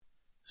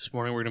This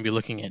morning we're going to be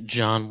looking at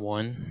John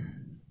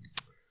 1.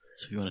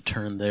 So if you want to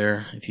turn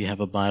there, if you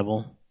have a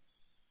Bible.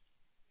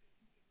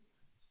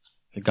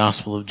 The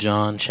Gospel of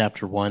John,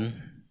 chapter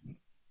 1.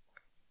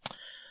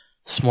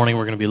 This morning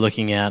we're going to be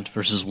looking at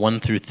verses 1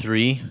 through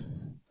 3,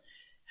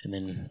 and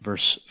then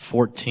verse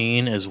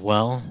 14 as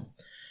well.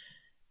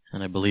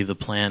 And I believe the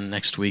plan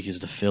next week is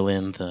to fill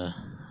in the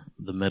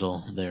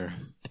middle there,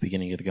 the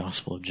beginning of the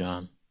Gospel of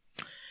John.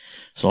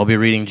 So I'll be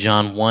reading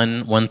John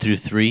 1 through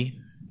 3.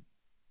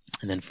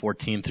 And then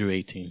 14 through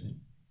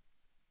 18.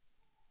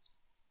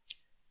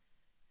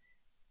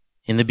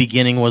 In the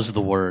beginning was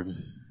the Word,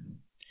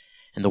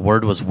 and the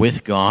Word was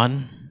with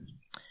God,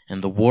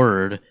 and the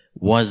Word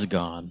was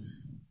God.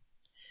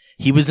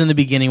 He was in the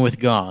beginning with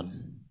God.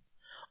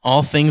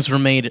 All things were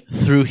made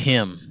through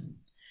Him,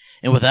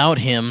 and without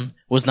Him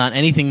was not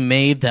anything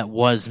made that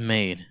was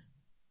made.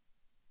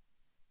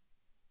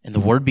 And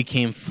the Word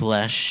became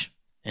flesh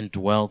and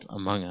dwelt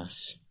among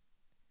us,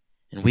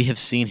 and we have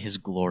seen His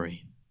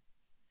glory.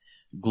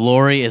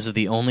 Glory as of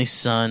the only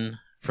Son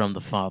from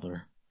the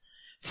Father,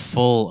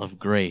 full of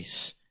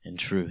grace and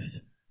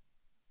truth.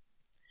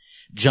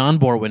 John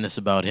bore witness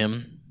about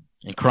him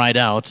and cried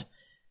out,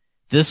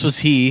 "This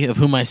was he of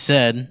whom I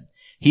said,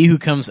 'He who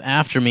comes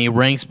after me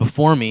ranks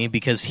before me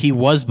because he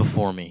was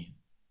before me.'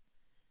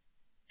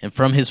 And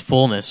from his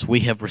fullness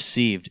we have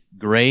received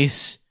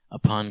grace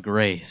upon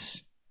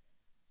grace.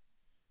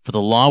 For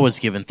the law was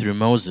given through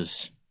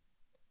Moses.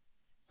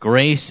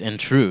 Grace and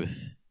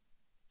truth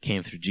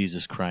came through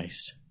Jesus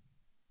Christ.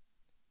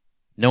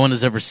 No one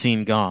has ever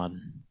seen God,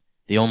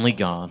 the only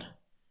God,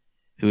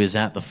 who is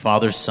at the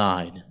Father's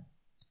side.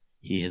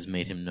 He has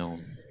made him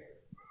known."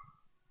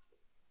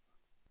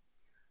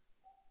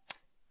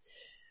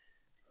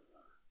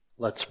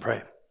 Let's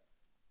pray.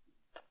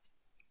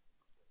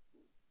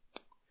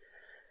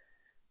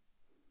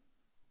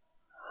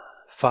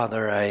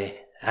 Father,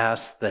 I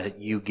ask that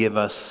you give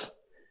us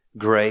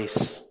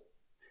grace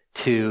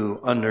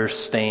to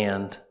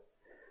understand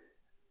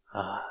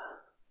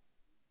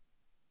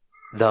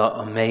the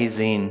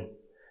amazing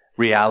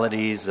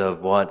realities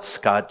of what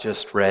Scott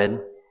just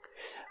read,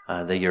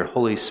 that your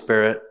Holy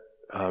Spirit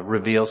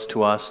reveals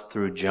to us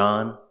through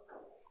John.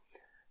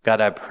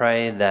 God, I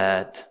pray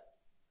that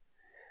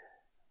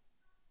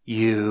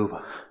you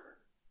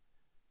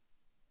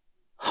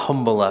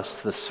humble us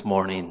this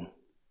morning,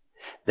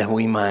 that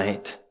we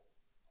might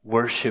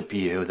worship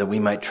you, that we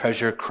might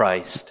treasure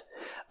Christ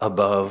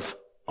above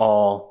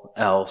all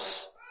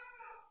else.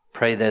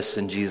 Pray this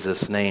in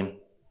Jesus' name.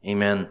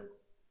 Amen.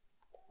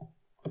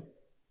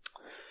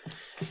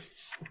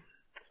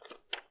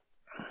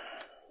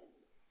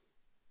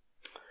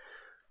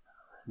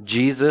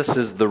 Jesus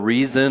is the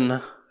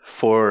reason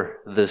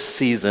for the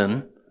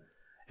season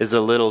is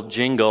a little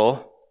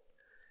jingle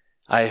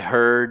I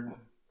heard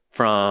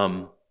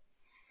from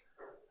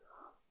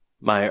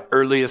my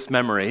earliest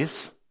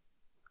memories.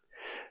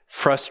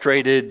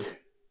 Frustrated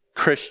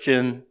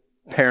Christian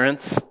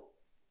parents,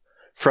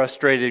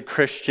 frustrated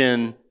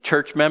Christian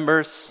church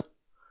members,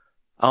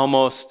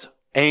 almost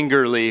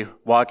angrily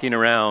walking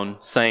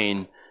around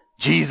saying,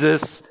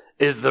 "Jesus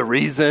is the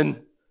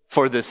reason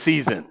for the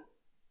season."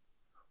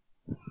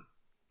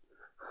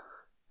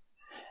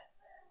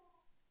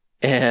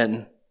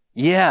 And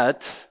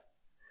yet,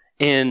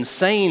 in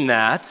saying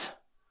that,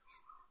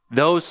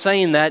 those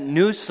saying that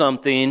knew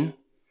something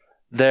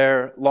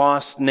their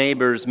lost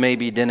neighbors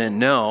maybe didn't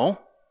know.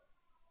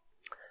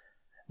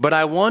 But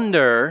I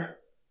wonder,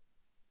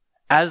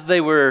 as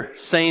they were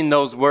saying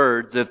those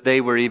words, if they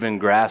were even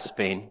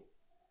grasping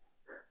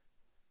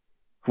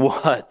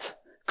what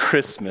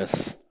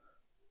Christmas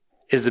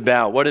is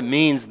about, what it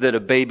means that a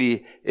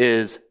baby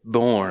is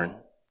born.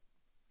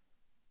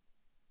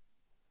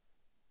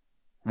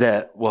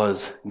 That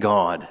was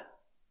God.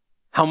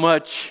 How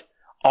much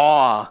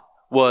awe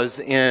was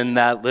in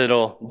that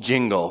little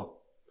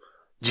jingle.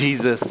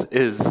 Jesus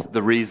is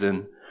the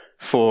reason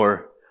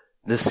for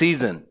the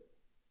season.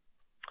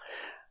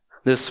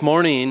 This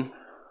morning,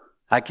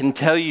 I can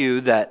tell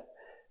you that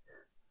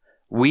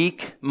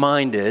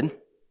weak-minded,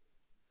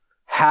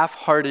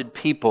 half-hearted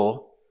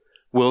people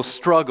will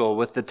struggle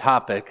with the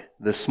topic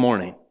this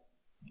morning.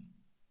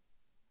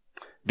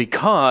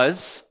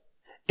 Because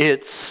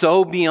it's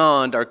so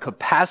beyond our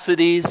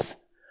capacities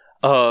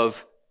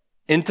of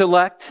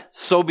intellect,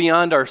 so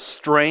beyond our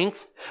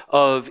strength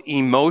of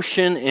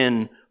emotion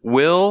and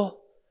will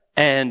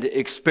and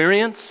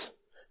experience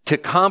to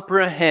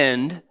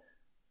comprehend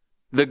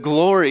the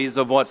glories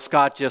of what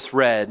Scott just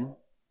read.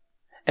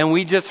 And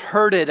we just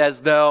heard it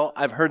as though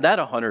I've heard that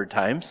 100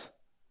 times.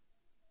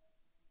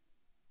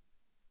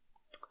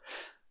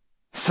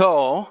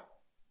 So,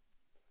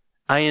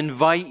 I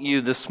invite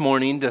you this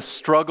morning to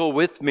struggle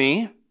with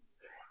me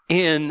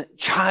in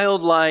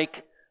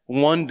childlike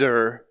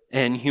wonder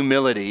and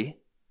humility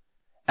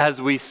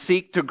as we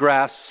seek to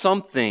grasp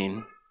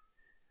something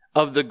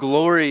of the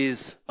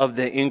glories of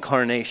the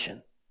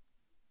incarnation.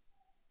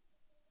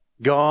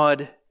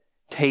 God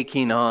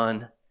taking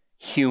on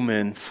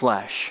human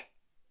flesh.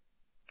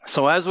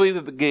 So as we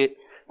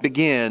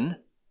begin,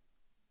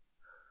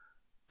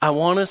 I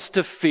want us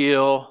to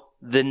feel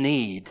the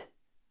need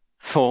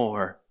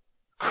for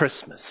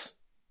Christmas,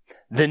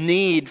 the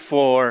need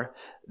for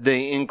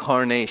the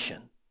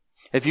incarnation.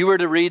 If you were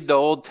to read the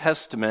Old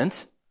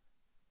Testament,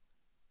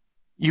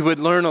 you would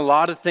learn a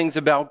lot of things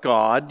about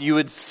God. You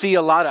would see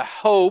a lot of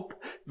hope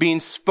being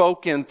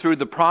spoken through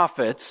the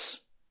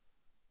prophets.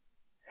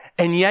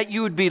 And yet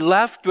you would be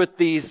left with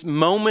these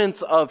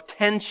moments of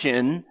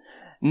tension,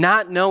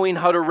 not knowing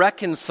how to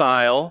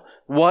reconcile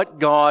what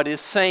God is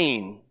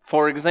saying.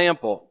 For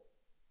example,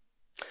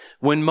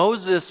 when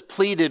Moses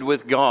pleaded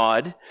with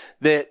God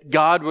that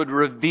God would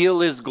reveal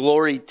his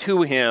glory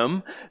to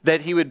him,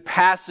 that he would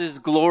pass his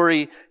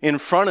glory in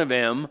front of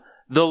him,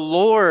 the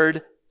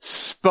Lord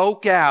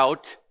spoke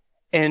out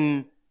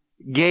and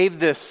gave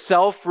this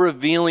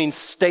self-revealing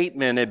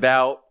statement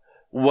about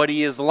what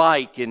he is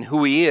like and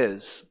who he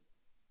is.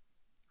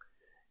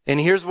 And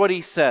here's what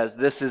he says.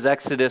 This is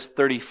Exodus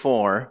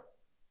 34,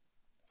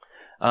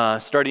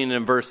 starting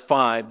in verse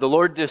 5. The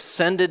Lord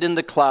descended in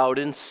the cloud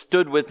and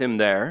stood with him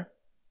there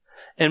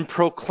and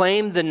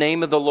proclaimed the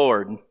name of the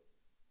Lord.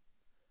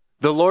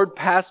 The Lord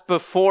passed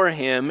before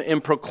him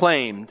and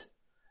proclaimed,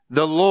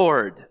 the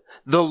Lord,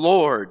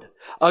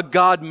 a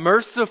God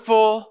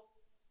merciful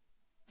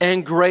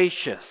and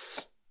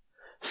gracious,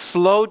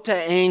 slow to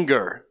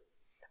anger,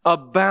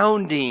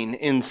 abounding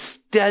in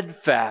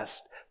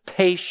steadfast,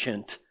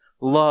 patient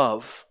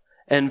love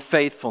and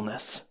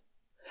faithfulness,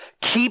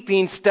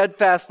 keeping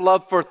steadfast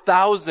love for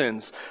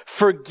thousands,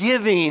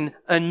 forgiving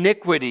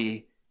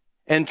iniquity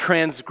and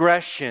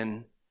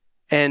transgression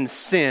and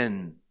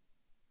sin.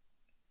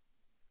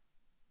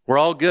 We're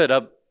all good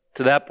up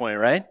to that point,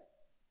 right?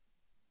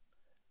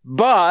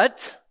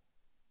 But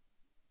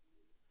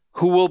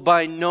who will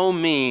by no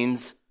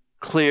means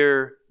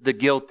clear the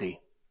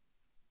guilty,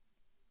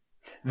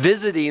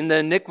 visiting the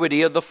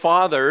iniquity of the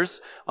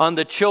fathers on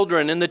the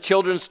children and the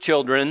children's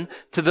children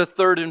to the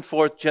third and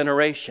fourth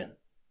generation.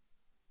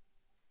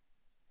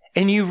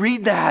 And you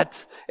read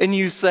that and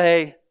you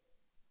say,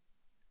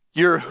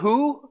 you're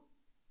who?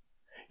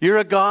 You're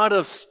a God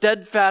of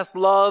steadfast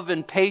love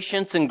and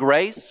patience and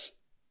grace?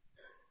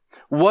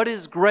 What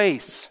is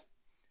grace?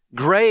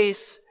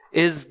 Grace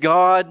is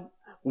God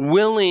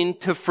willing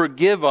to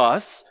forgive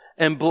us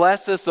and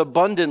bless us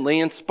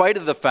abundantly in spite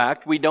of the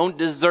fact we don't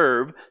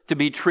deserve to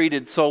be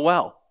treated so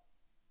well.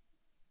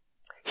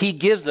 He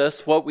gives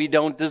us what we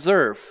don't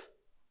deserve.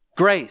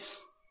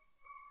 Grace.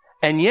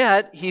 And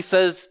yet, he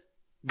says,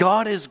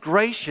 God is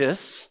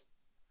gracious,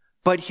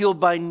 but he'll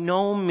by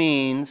no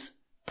means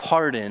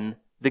pardon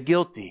the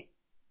guilty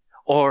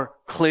or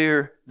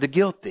clear the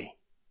guilty.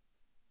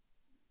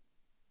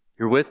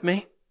 You're with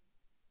me?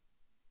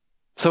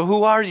 So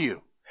who are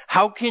you?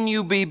 How can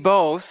you be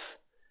both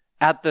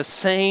at the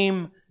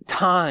same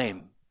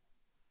time?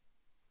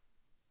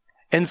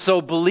 And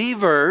so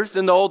believers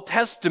in the Old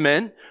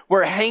Testament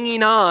were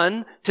hanging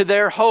on to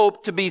their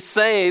hope to be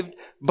saved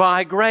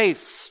by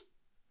grace.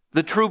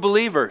 The true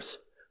believers.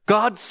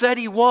 God said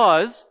he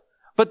was,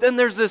 but then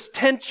there's this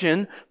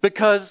tension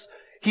because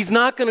he's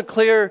not going to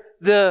clear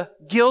the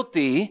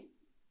guilty.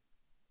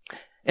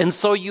 And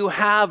so you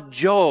have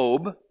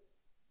Job,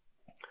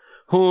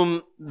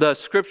 whom the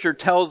scripture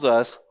tells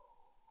us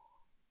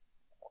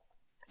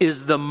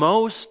is the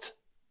most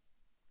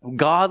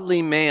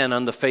godly man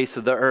on the face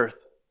of the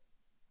earth.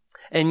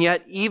 And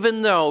yet,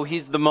 even though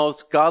he's the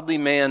most godly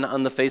man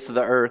on the face of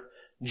the earth,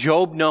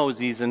 Job knows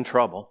he's in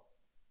trouble.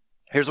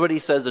 Here's what he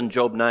says in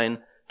Job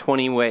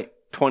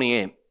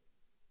 9:28.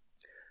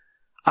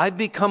 I've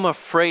become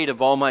afraid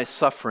of all my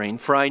suffering,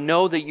 for I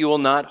know that you will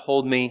not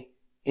hold me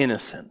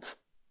innocent.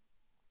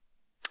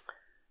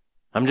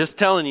 I'm just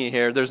telling you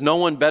here, there's no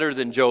one better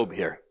than Job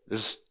here.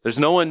 There's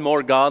no one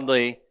more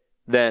godly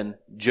than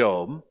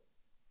Job.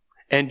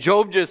 And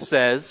Job just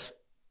says,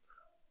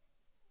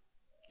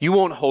 you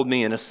won't hold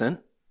me innocent.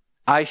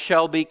 I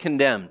shall be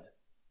condemned.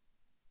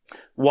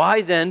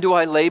 Why then do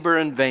I labor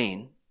in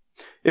vain?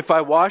 If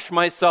I wash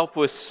myself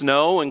with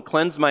snow and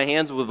cleanse my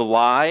hands with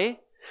lye,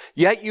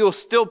 yet you'll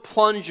still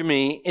plunge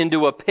me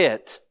into a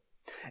pit,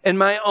 and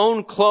my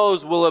own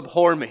clothes will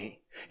abhor me.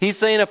 He's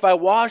saying if I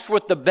wash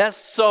with the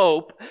best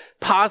soap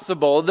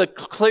possible,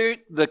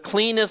 the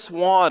cleanest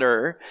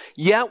water,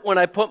 yet when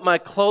I put my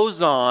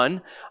clothes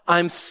on,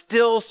 I'm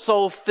still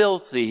so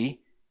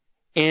filthy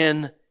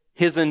in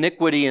his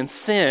iniquity and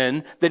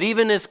sin that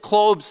even his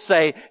clothes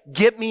say,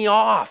 get me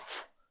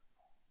off.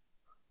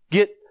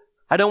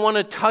 I don't want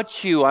to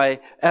touch you.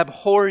 I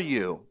abhor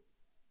you.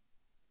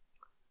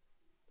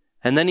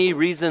 And then he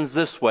reasons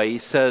this way. He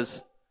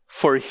says,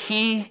 for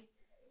he,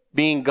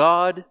 being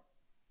God,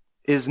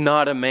 is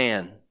not a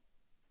man,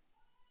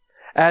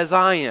 as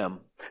I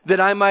am, that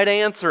I might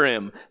answer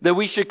him, that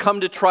we should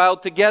come to trial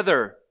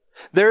together.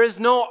 There is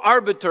no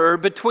arbiter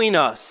between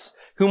us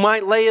who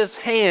might lay his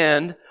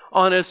hand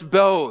on us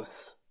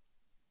both.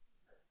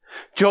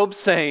 Job's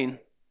saying,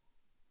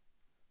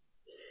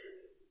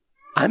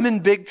 I'm in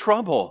big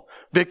trouble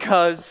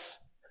because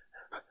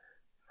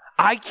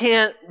I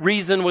can't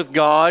reason with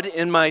God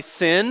in my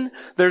sin.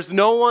 There's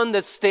no one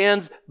that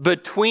stands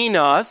between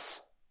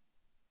us.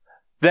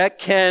 that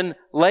can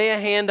lay a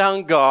hand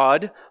on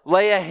God,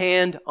 lay a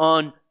hand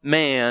on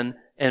man,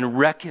 and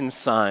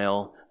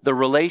reconcile the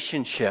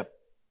relationship.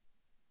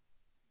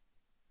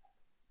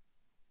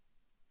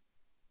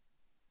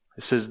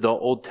 This is the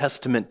Old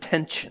Testament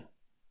tension.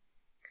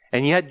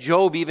 And yet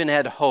Job even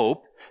had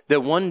hope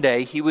that one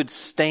day he would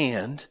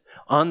stand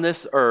on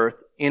this earth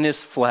in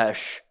his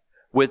flesh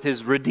with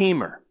his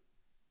Redeemer.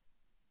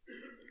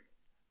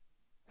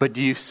 But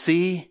do you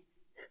see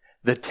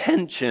the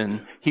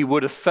tension he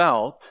would have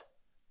felt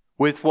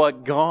with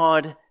what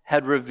God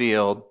had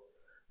revealed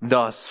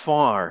thus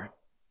far?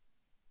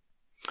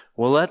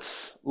 Well,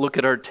 let's look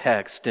at our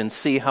text and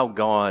see how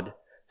God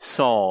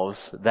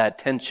solves that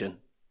tension.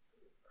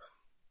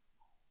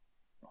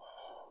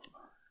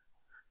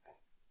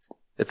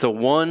 It's a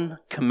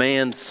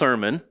one-command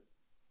sermon,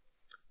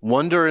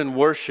 wonder and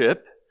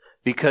worship,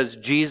 because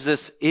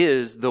Jesus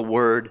is the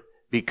Word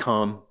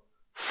become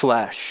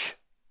flesh.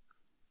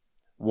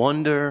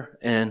 Wonder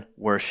and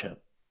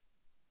worship.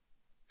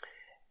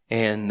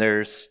 And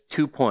there's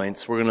 2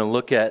 points. We're going to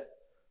look at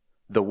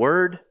the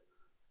Word,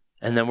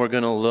 and then we're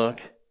going to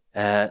look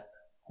at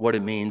what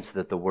it means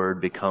that the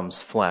Word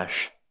becomes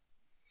flesh.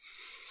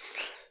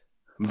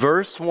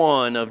 Verse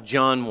 1 of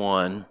John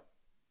 1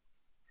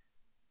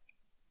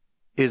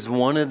 is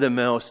one of the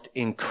most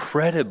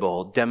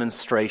incredible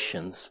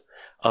demonstrations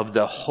of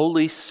the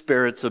Holy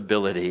Spirit's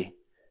ability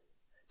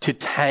to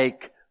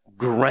take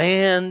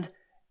grand,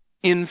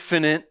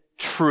 infinite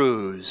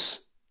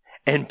truths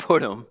and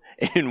put them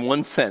in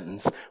one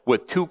sentence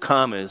with 2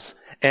 commas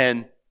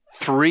and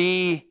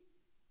 3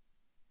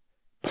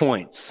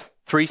 points,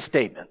 3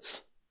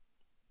 statements.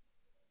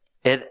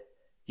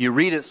 You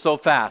read it so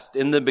fast.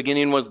 In the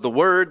beginning was the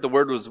Word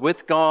was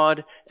with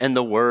God, and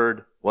the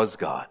Word was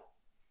God.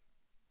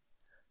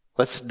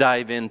 Let's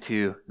dive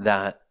into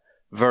that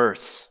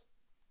verse.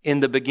 In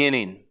the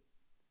beginning.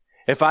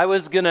 If I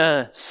was going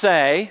to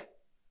say,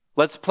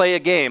 let's play a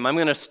game. I'm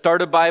going to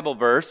start a Bible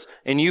verse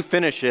and you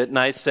finish it. And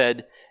I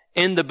said,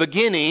 in the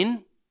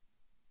beginning,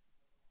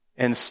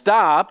 and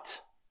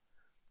stopped,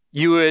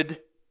 you would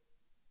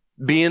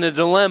be in a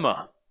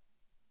dilemma.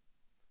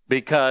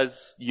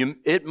 Because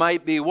it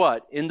might be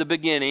what? In the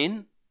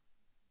beginning,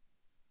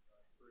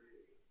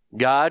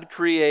 God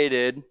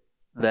created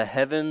the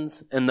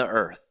heavens and the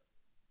earth.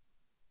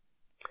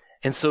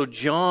 And so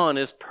John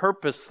is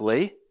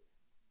purposely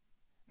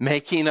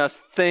making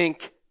us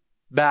think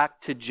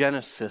back to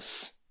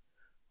Genesis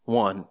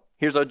 1.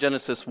 Here's how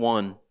Genesis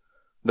 1,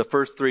 the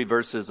first 3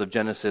 verses of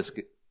Genesis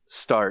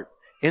start.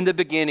 In the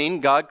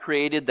beginning, God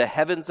created the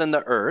heavens and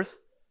the earth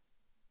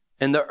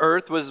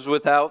was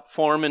without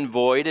form and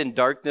void, and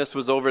darkness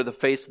was over the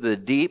face of the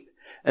deep,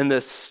 and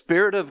the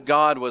Spirit of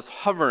God was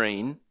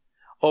hovering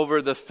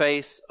over the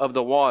face of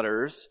the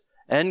waters.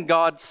 And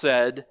God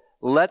said,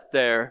 let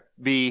there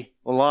be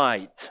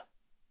light.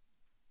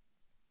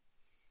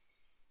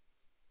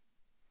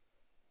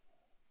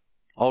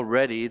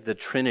 Already the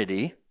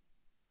Trinity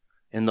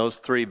in those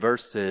 3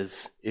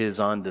 verses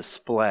is on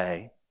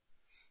display,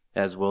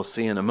 as we'll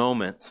see in a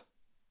moment.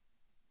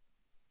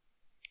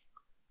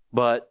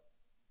 But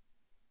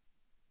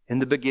in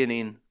the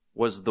beginning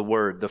was the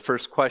Word. The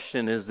first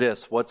question is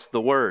this: what's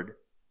the Word?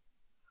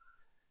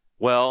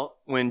 Well,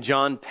 when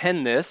John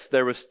penned this,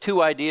 there was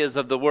 2 ideas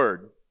of the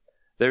Word.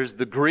 There's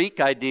the Greek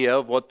idea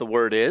of what the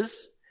Word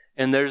is,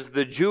 and there's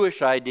the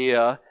Jewish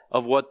idea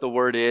of what the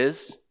Word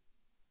is.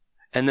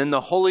 And then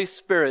the Holy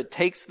Spirit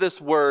takes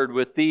this Word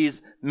with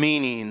these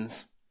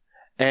meanings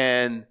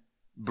and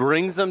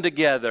brings them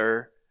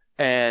together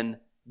and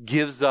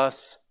gives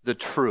us the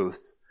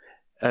truth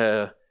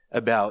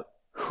about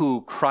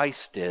who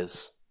Christ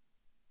is.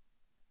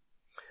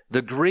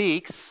 The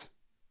Greeks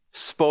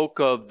spoke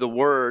of the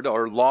word,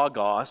 or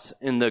logos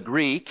in the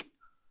Greek,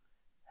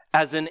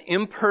 as an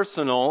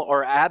impersonal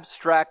or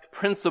abstract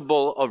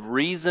principle of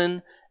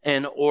reason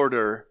and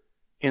order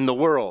in the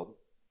world.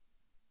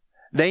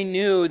 They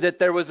knew that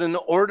there was an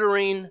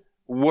ordering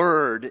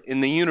word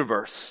in the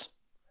universe.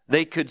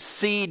 They could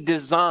see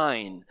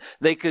design.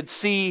 They could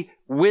see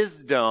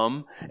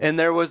wisdom. And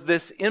there was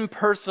this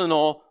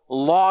impersonal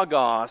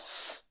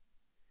logos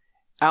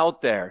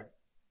out there.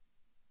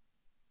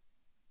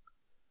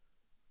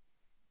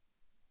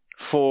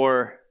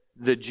 For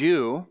the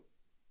Jew,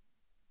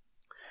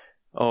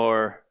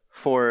 or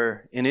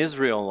for an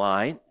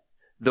Israelite,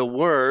 the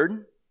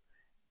word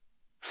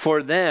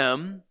for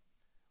them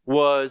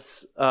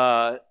was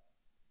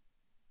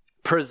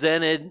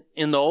presented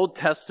in the Old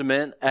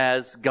Testament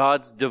as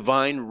God's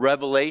divine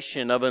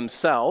revelation of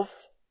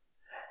Himself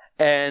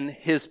and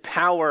His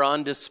power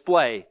on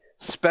display,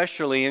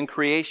 especially in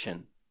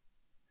creation.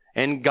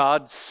 And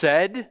God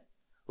said,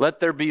 let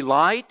there be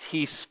light.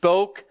 He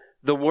spoke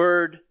the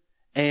word,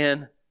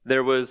 and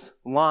there was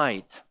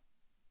light.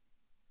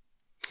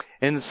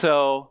 And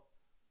so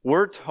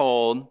we're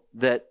told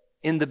that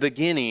in the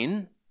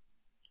beginning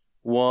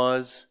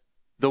was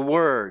the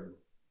Word.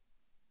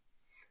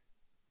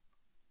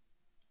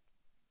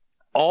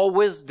 All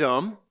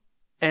wisdom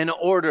and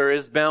order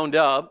is bound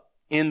up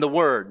in the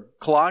Word.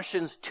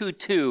 Colossians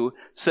 2:2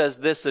 says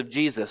this of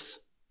Jesus: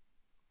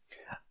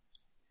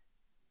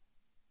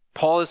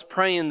 Paul is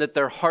praying that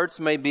their hearts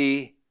may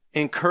be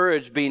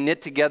encouraged, be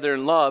knit together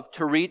in love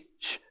to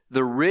reach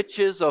the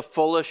riches of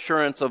full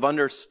assurance of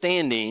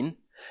understanding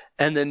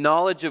and the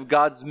knowledge of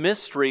God's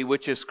mystery,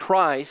 which is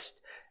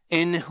Christ,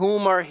 in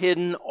whom are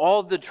hidden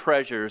all the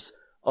treasures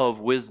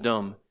of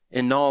wisdom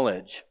and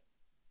knowledge.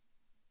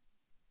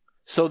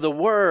 So the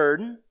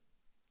Word,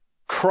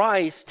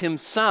 Christ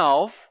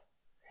himself,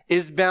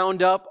 is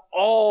bound up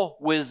all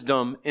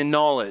wisdom and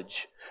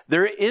knowledge.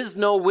 There is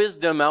no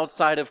wisdom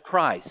outside of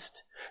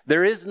Christ.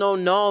 There is no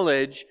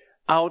knowledge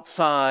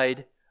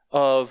outside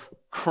of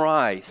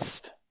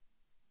Christ.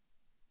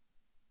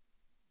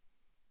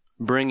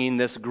 Bringing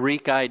this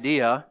Greek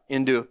idea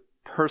into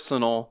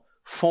personal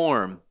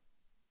form.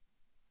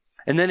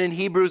 And then in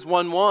Hebrews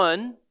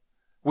 1:1,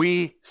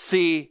 we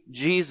see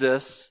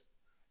Jesus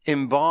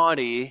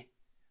embody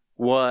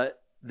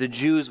what the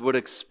Jews would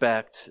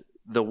expect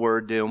the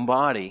Word to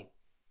embody.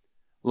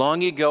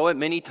 Long ago, at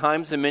many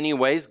times, in many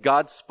ways,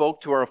 God spoke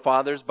to our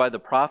fathers by the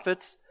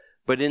prophets,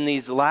 but in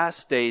these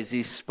last days,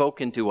 He's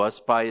spoken to us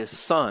by His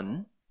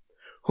Son,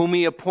 whom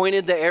He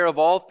appointed the heir of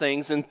all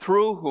things, and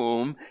through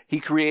whom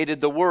He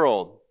created the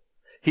world.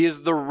 He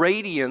is the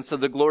radiance of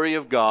the glory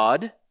of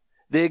God,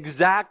 the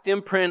exact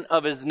imprint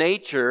of His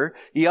nature.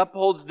 He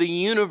upholds the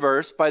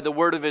universe by the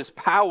word of His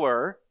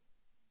power.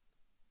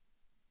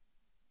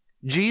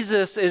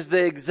 Jesus is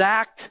the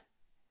exact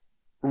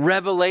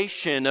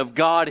revelation of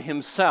God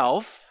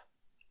Himself.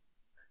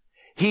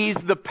 He's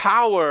the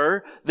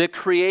power that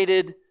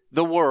created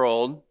the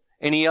world,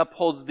 and He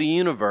upholds the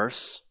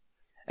universe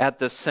at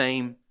the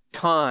same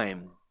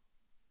time.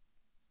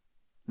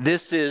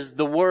 This is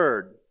the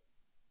Word.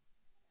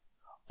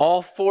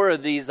 All four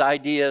of these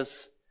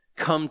ideas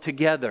come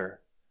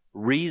together.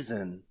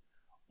 Reason,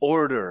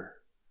 order,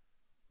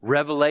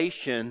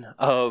 revelation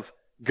of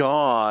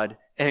God,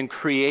 and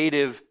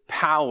creative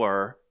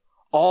power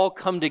all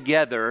come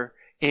together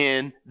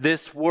in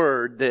this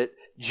word that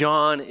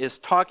John is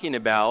talking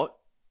about.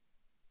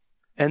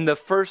 And the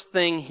first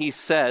thing he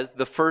says,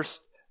 the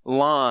first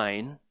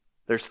line,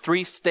 there's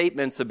three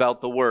statements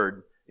about the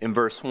Word in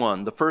verse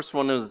 1. The first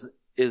one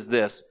is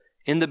this: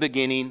 in the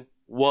beginning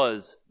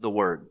was the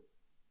Word.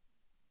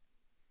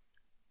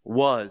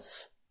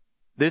 Was.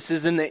 This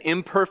is in the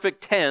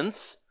imperfect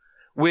tense,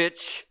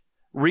 which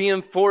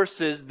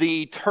reinforces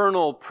the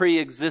eternal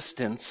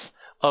pre-existence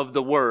of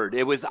the Word.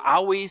 It was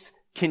always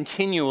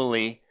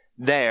continually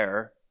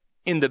there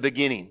in the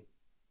beginning.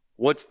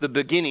 What's the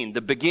beginning?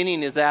 The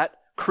beginning is at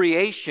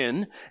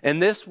creation,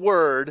 and this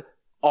Word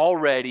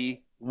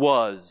already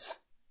was.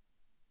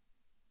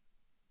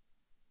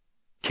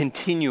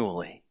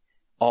 Continually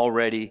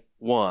already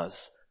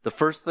was. The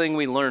first thing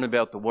we learn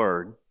about the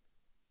Word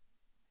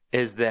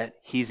is that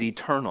He's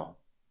eternal.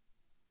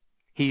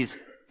 He's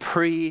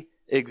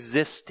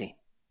pre-existing.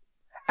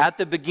 At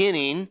the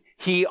beginning,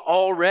 He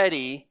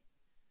already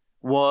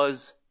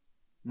was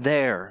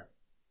there.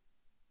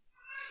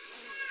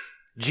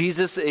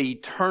 Jesus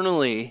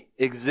eternally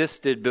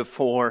existed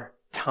before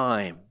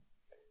time,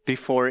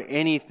 before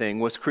anything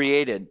was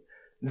created.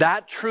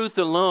 That truth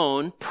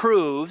alone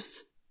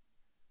proves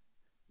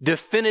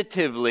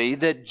definitively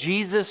that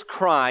Jesus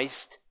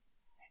Christ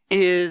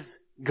is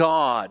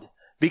God,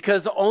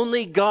 because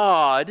only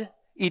God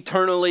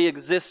eternally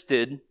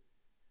existed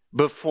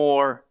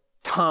before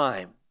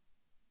time.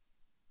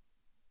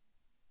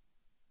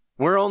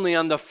 We're only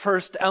on the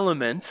first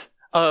element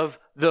of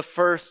the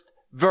first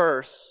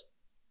verse,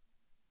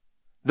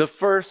 the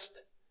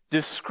first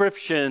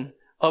description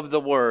of the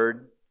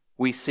Word.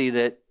 We see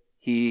that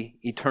He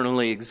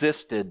eternally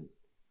existed.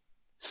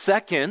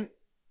 Second,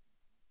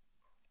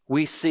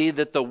 we see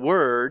that the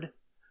Word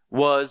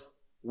was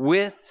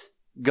with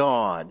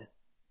God.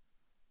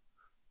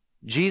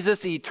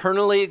 Jesus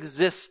eternally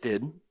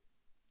existed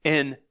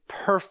in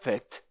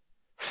perfect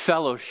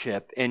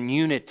fellowship and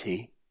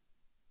unity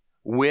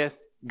with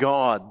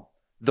God.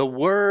 The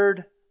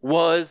Word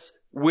was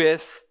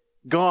with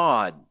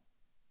God.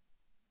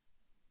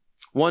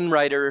 One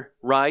writer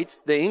writes,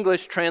 the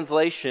English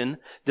translation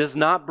does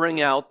not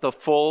bring out the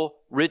full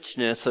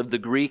richness of the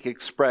Greek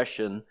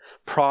expression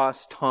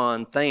pros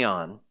ton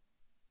theon.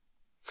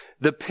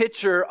 The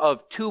picture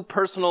of two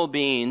personal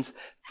beings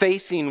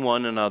facing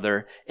one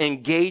another,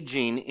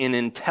 engaging in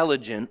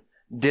intelligent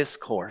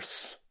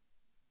discourse.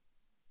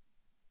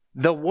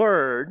 The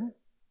Word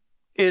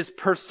is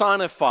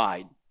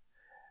personified.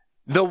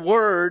 The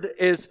Word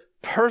is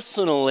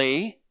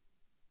personally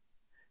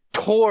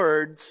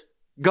towards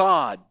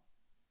God.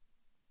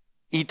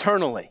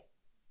 Eternally.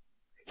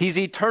 He's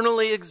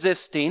eternally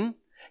existing.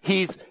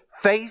 He's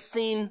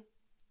facing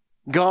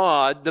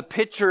God. The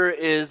picture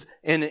is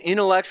an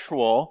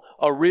intellectual,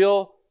 a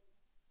real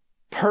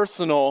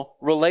personal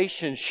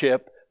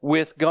relationship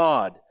with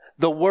God.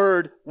 The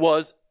Word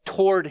was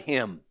toward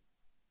Him.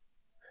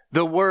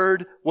 The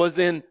Word was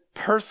in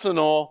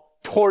personal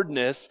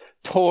towardness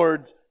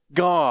towards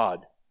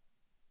God.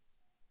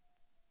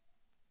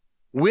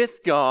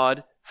 With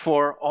God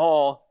for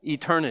all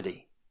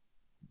eternity.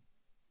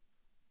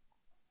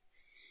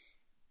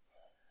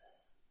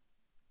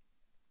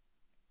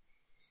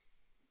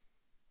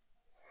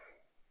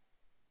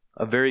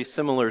 A very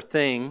similar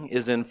thing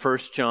is in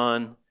 1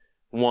 John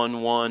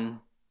 1:1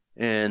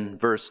 and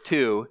verse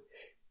 2.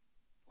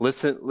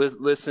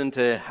 Listen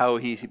to how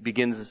he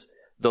begins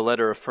the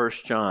letter of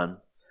 1 John.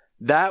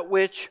 That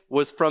which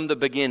was from the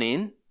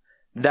beginning,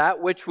 that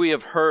which we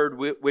have heard,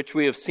 which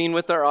we have seen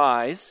with our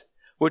eyes,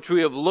 which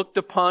we have looked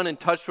upon and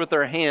touched with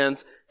our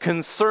hands,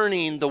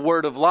 concerning the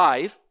word of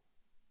life.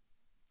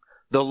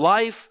 The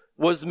life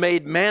was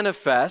made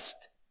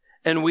manifest,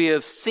 and we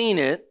have seen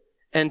it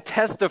and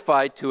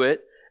testified to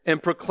it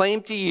and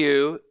proclaimed to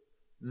you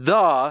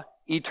the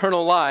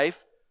eternal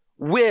life,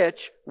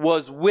 which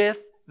was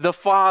with the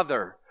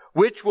Father,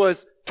 which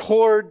was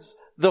towards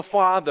the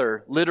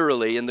Father,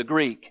 literally in the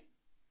Greek,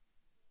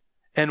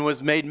 and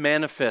was made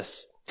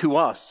manifest to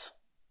us.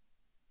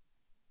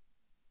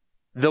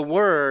 The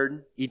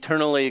Word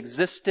eternally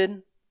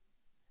existed,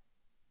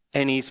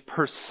 and He's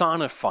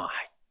personified.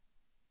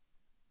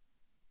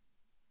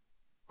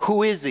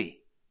 Who is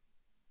He?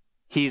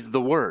 He's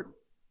the Word.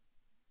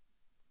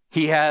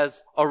 He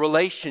has a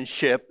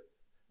relationship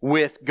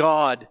with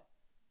God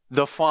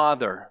the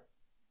Father,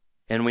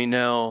 and we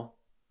know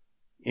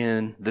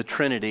in the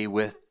Trinity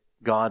with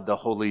God the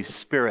Holy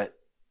Spirit.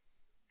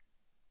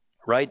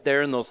 Right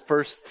there in those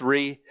first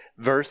 3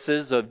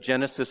 verses of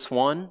Genesis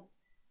 1,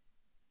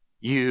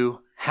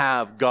 you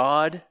have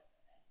God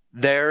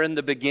there in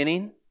the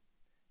beginning.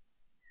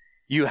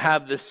 You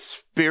have the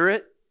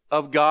Spirit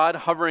of God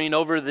hovering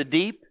over the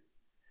deep,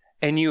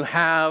 and you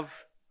have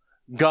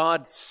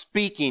God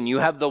speaking. You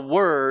have the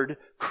Word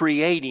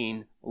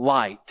creating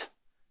light.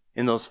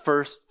 In those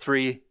first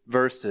 3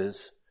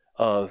 verses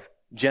of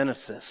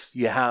Genesis,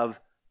 you have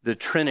the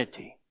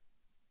Trinity.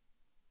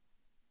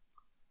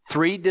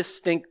 3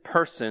 distinct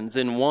persons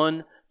in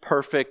one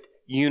perfect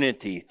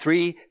unity.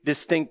 3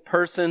 distinct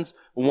persons,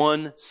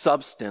 one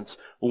substance.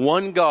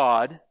 One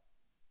God,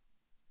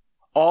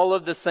 all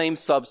of the same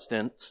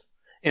substance,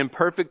 in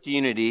perfect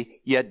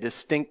unity, yet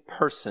distinct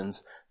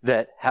persons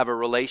that have a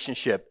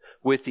relationship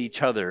with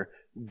each other.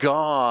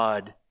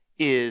 God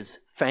is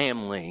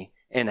family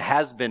and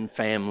has been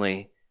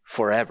family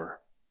forever.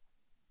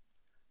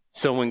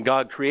 So when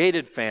God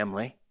created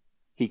family,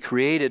 He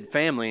created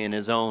family in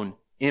His own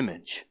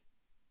image.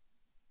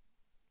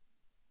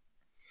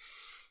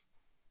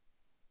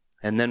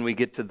 And then we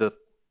get to the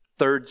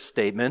third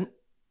statement.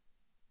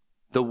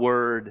 The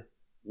Word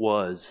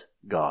was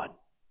God.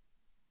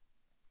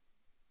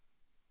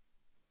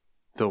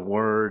 The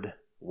Word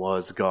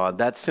was God.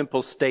 That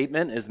simple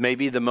statement is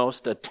maybe the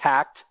most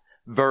attacked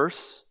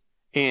verse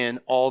in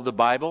all the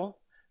Bible,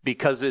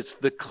 because it's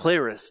the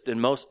clearest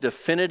and most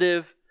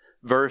definitive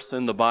verse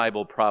in the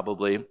Bible,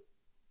 probably,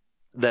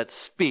 that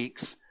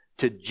speaks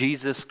to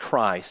Jesus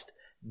Christ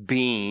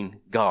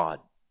being God.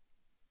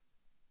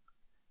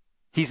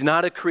 He's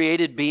not a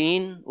created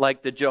being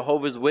like the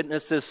Jehovah's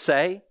Witnesses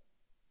say.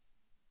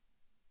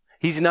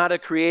 He's not a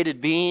created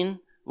being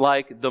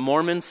like the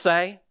Mormons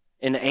say,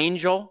 an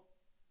angel,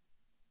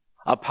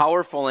 a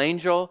powerful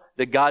angel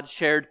that God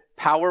shared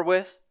power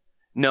with.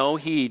 No,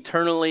 He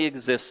eternally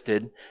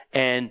existed,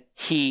 and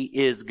He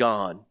is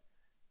God.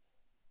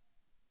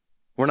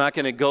 We're not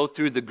going to go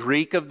through the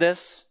Greek of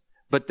this,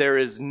 but there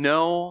is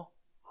no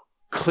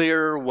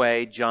clearer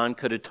way John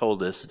could have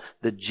told us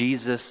that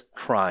Jesus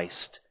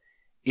Christ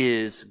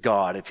is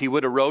God. If he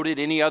would have wrote it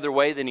any other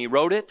way than he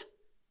wrote it,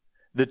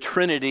 the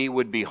Trinity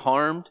would be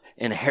harmed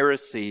and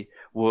heresy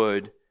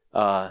would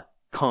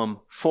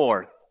come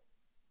forth.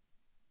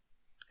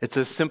 It's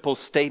a simple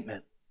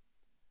statement.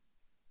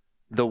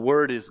 The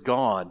Word is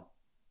God.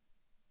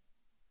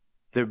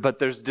 But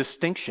there's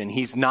distinction.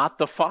 He's not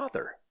the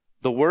Father.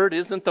 The Word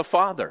isn't the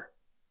Father.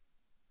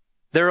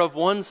 They're of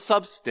one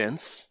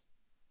substance,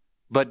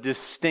 but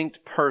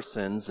distinct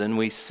persons, and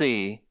we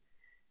see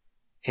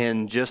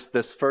in just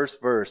this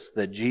first verse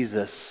that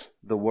Jesus,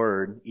 the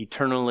Word,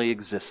 eternally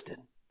existed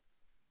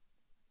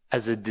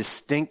as a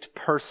distinct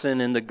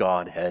person in the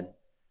Godhead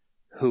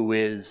who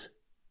is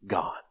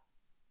God.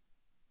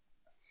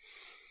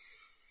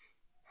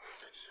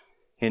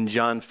 In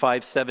John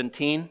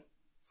 5:17,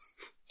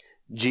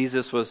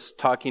 Jesus was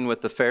talking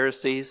with the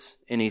Pharisees,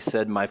 and He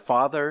said, "My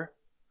Father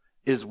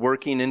is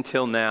working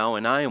until now,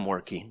 and I am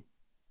working."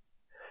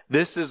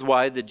 This is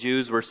why the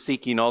Jews were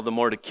seeking all the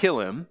more to kill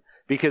Him,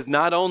 because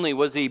not only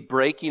was He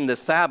breaking the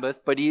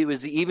Sabbath, but He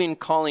was even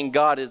calling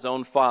God His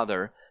own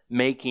Father,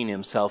 making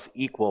Himself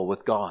equal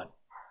with God.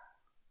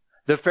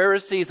 The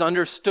Pharisees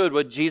understood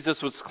what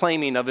Jesus was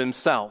claiming of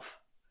Himself.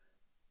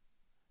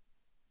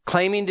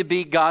 Claiming to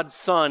be God's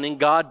Son and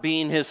God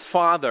being His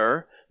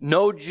Father,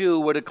 no Jew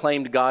would have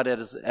claimed God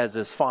as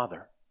His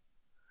Father.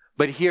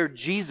 But here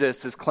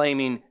Jesus is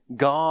claiming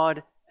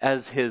God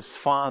as His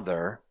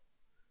Father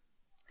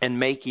and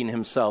making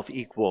Himself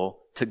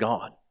equal to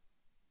God.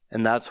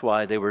 And that's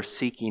why they were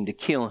seeking to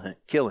kill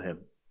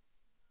him.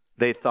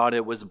 They thought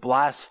it was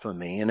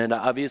blasphemy, and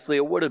obviously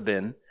it would have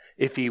been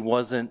if He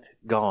wasn't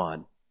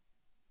God.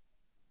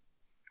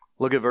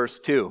 Look at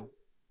verse 2.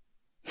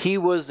 He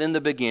was in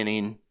the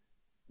beginning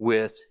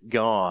with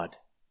God.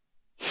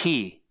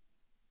 He,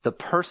 the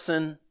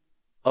person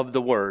of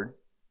the Word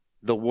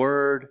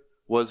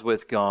was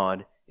with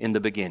God in the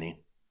beginning.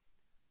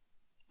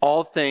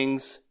 All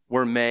things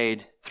were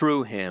made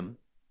through him,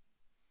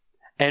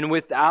 and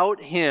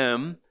without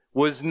him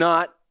was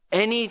not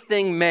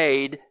anything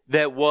made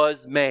that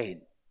was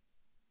made.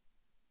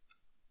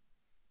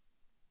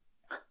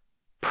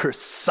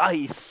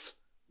 Precise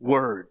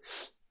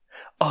words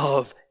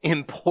of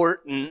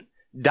important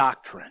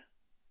doctrine.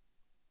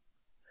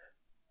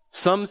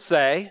 Some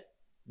say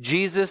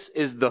Jesus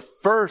is the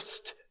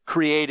first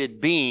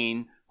created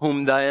being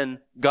whom then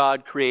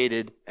God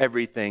created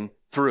everything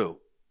through.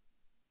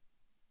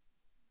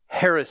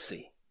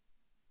 Heresy.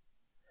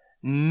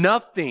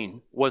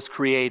 Nothing was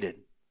created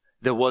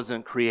that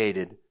wasn't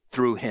created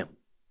through him.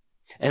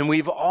 And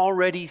we've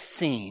already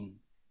seen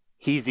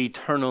he's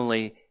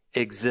eternally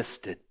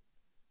existed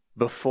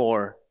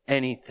before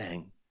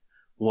anything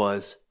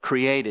was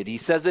created. He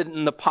says it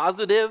in the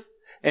positive,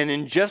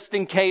 and just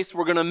in case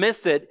we're going to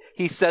miss it,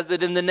 he says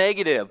it in the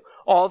negative.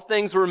 All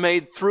things were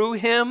made through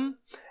him,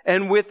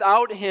 and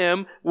without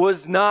him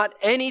was not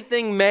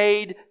anything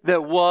made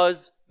that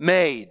was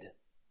made.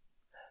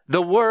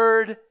 The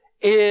Word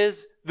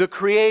is the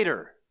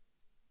Creator.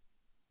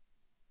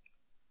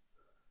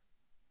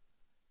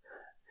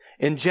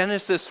 In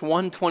Genesis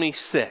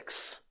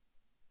 1:26,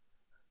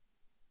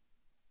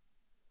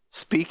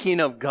 speaking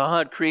of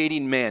God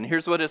creating man,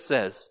 here's what it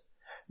says.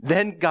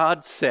 Then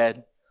God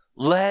said,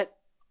 "Let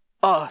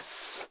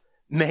us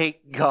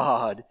make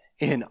God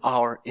in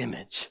our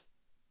image."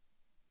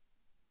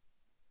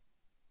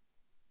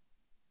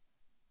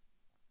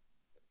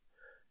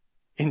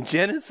 In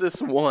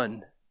Genesis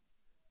 1,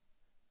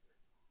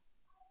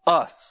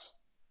 us,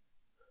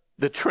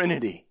 the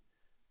Trinity,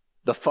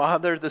 the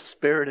Father, the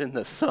Spirit, and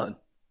the Son,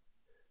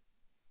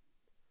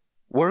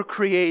 were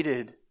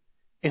created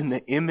in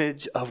the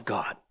image of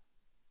God.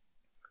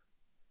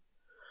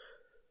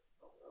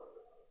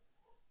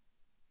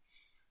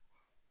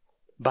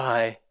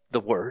 By the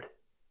Word.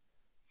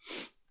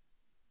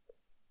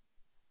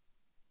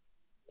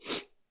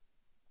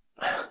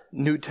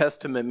 New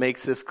Testament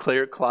makes this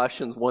clear.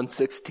 Colossians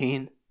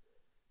 1:16,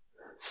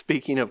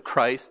 speaking of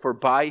Christ, "For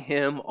by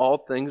him all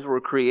things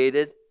were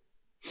created,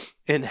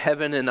 in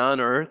heaven and on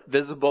earth,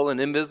 visible and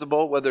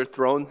invisible, whether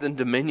thrones and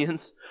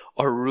dominions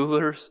or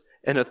rulers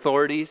and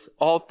authorities.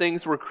 All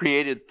things were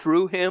created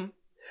through him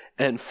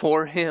and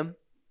for him.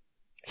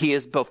 He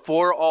is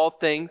before all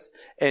things,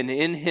 and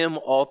in him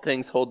all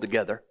things hold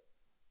together."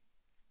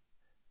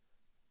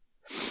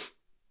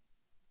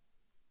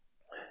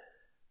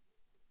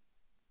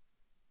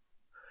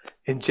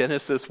 In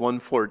Genesis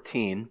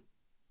 1:14,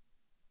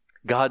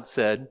 God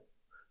said,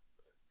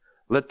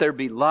 "Let there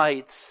be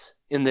lights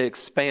in the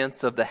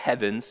expanse of the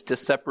heavens to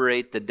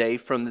separate the day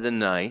from the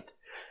night,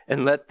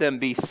 and let them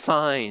be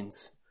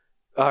signs,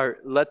 or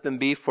let them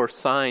be for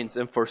signs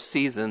and for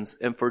seasons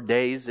and for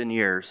days and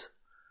years."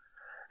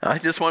 I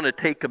just want to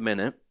take a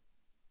minute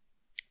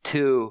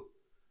to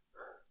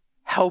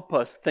help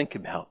us think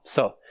about.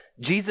 So,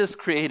 Jesus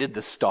created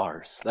the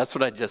stars. That's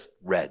what I just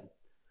read.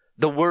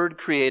 The Word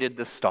created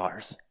the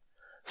stars.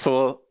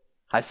 So,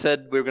 I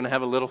said we were going to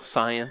have a little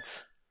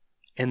science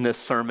in this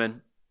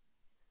sermon.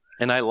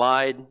 And I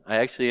lied. I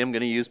actually am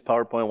going to use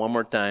PowerPoint one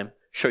more time,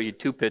 show you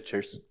 2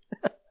 pictures.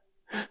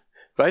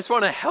 But I just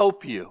want to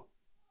help you.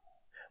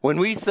 When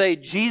we say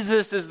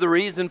Jesus is the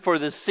reason for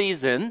this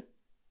season,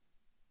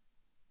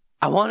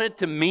 I want it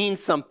to mean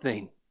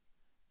something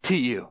to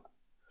you.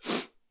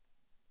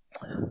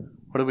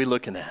 What are we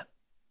looking at?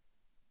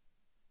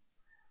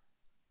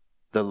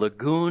 The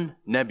Lagoon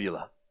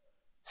Nebula,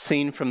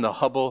 seen from the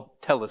Hubble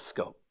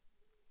telescope.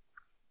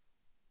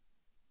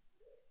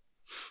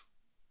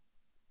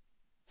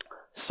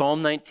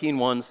 Psalm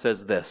 19:1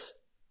 says this: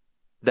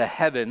 "The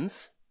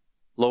heavens,"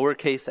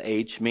 lowercase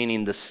h,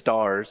 meaning the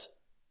stars,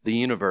 the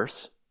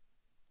universe,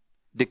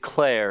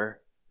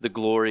 "declare the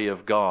glory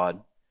of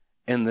God,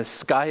 and the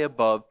sky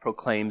above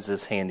proclaims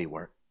his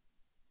handiwork."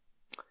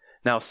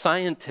 Now,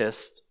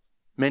 scientists,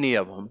 many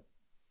of them,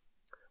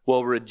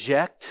 will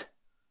reject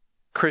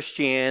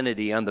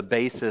Christianity on the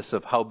basis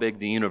of how big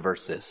the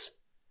universe is.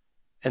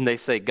 And they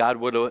say God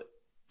would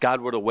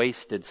have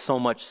wasted so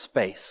much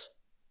space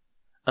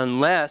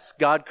unless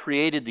God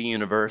created the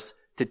universe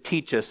to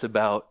teach us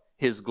about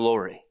his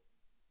glory.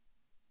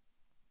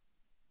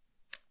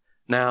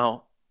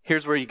 Now,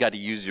 here's where you got to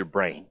use your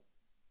brain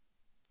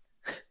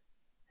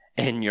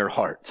and your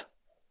heart.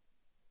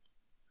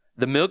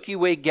 The Milky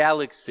Way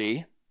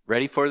galaxy,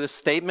 ready for this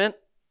statement,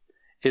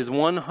 is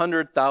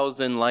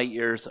 100,000 light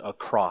years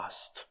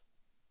across.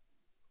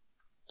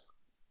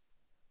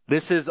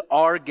 This is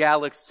our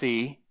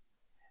galaxy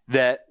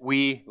that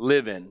we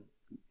live in.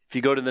 If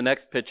you go to the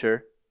next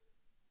picture,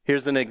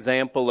 here's an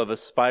example of a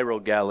spiral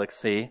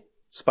galaxy.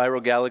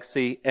 Spiral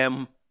galaxy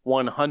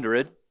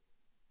M100.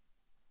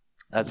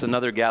 That's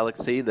another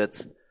galaxy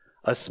that's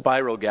a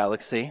spiral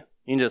galaxy.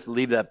 You can just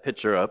leave that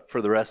picture up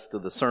for the rest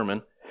of the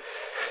sermon.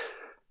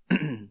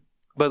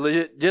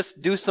 But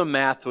just do some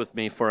math with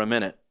me for a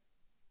minute.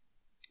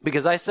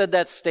 Because I said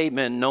that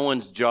statement, no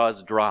one's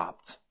jaws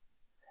dropped.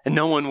 And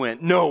no one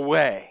went, "No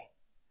way.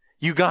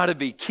 You got to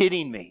be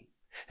kidding me."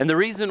 And the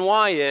reason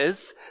why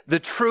is the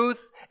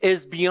truth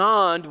is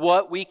beyond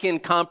what we can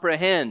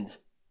comprehend.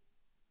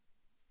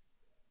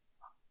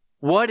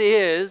 What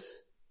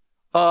is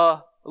a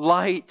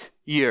light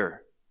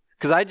year?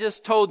 Because I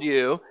just told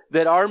you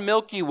that our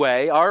Milky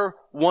Way, our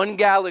one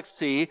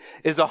galaxy,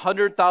 is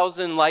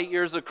 100,000 light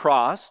years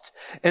across,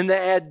 and the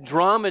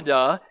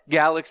Andromeda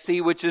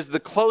galaxy, which is the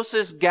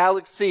closest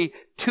galaxy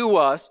to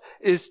us,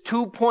 is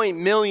 2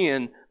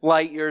 million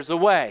light years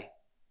away.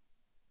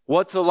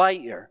 What's a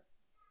light year?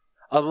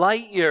 A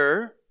light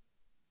year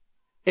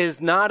is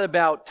not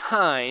about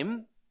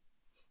time,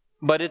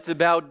 but it's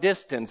about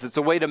distance. It's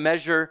a way to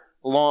measure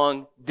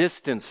long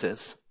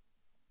distances.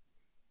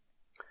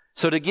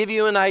 So to give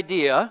you an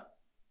idea,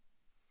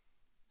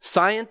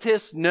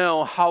 scientists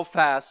know how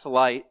fast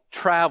light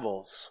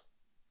travels.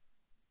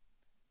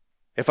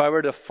 If I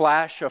were to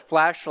flash a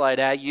flashlight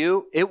at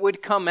you, it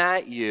would come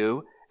at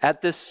you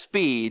at the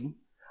speed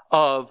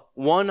of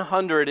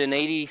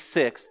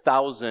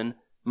 186,000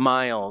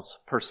 miles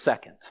per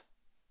second.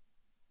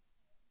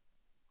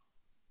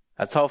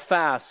 That's how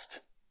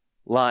fast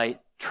light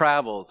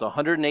travels,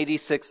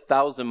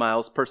 186,000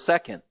 miles per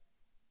second.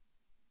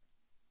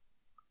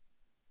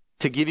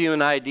 To give you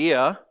an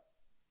idea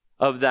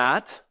of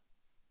that,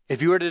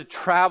 if you were to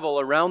travel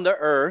around the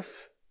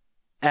earth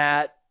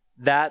at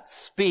that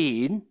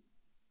speed,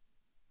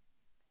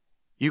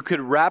 you could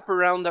wrap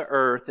around the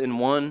earth in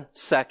 1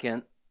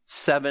 second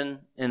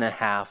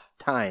 7.5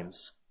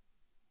 times.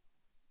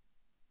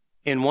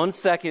 In 1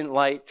 second,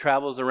 light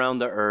travels around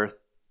the earth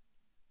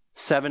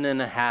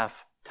 7.5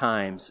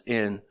 times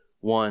in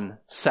 1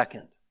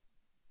 second.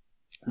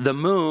 The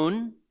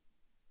moon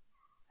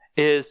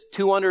is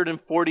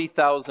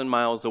 240,000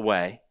 miles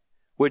away,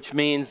 which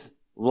means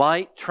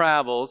light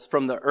travels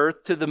from the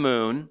earth to the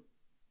moon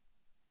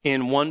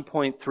in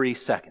 1.3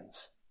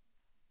 seconds.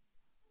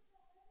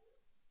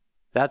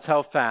 That's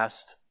how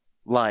fast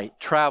light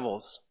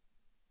travels.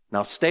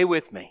 Now stay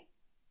with me,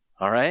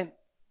 all right?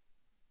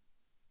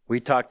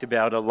 We talked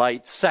about a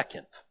light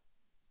second,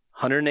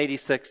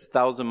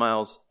 186,000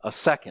 miles a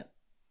second.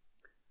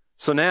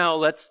 So now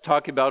let's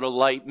talk about a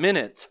light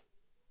minute.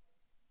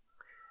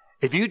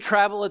 If you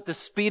travel at the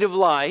speed of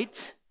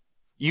light,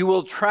 you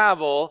will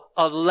travel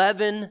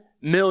 11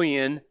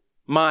 million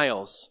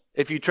miles.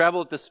 If you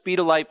travel at the speed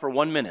of light for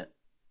 1 minute.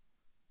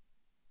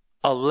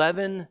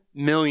 11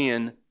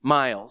 million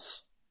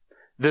miles.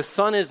 The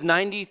sun is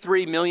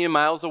 93 million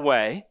miles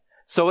away,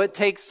 so it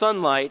takes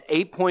sunlight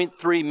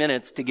 8.3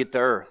 minutes to get to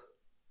Earth.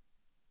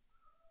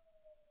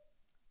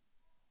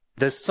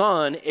 The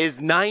sun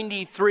is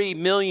 93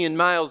 million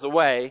miles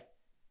away,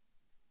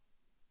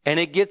 and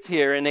it gets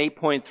here in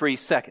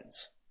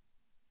 8.3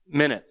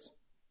 minutes.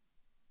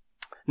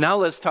 Now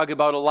let's talk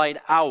about a light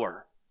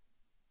hour.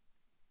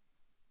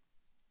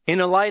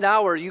 In a light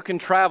hour, you can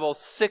travel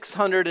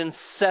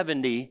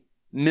 670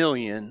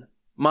 million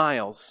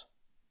miles.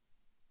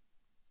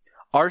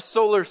 Our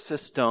solar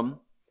system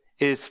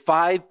is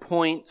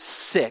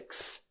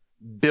 5.6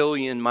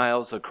 billion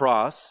miles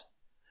across,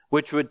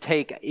 which would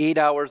take 8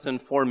 hours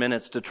and 4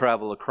 minutes to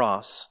travel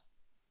across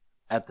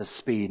at the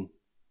speed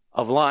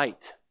of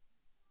light.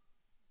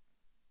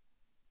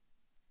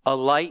 A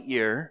light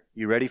year,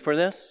 you ready for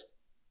this?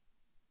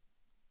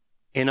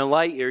 In a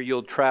light year,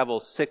 you'll travel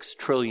 6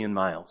 trillion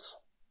miles.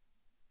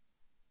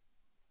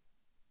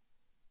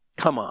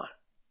 Come on.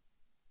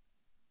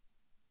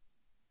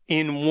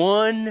 In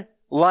 1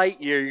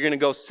 light year, you're going to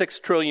go 6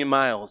 trillion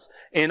miles.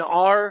 In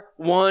our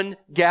one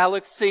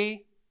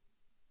galaxy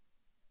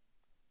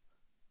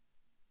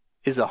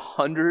is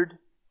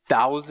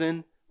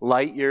 100,000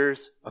 light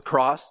years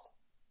across.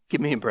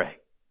 Give me a break.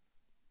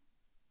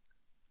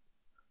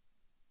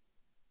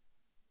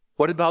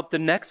 What about the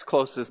next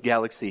closest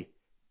galaxy?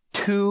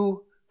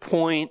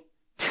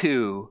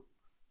 2.2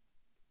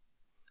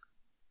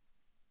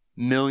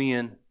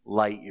 million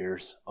light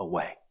years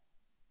away.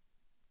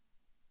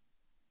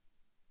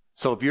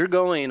 So if you're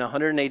going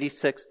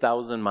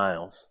 186,000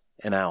 miles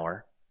an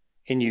hour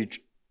and you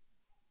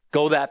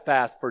go that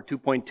fast for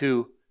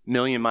 2.2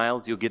 million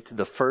miles, you'll get to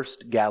the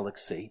first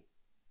galaxy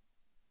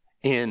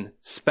in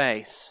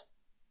space.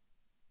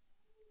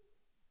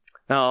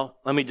 Now,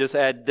 let me just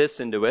add this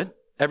into it.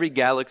 Every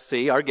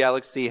galaxy, our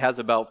galaxy has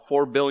about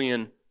 4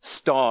 billion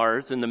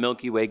stars in the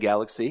Milky Way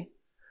galaxy.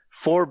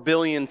 4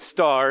 billion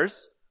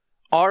stars.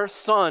 Our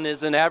sun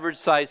is an average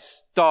sized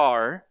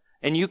star,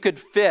 and you could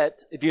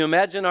fit, if you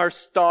imagine our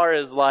star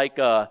is like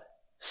a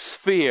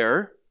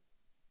sphere,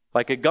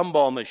 like a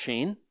gumball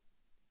machine,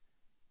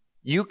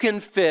 you can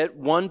fit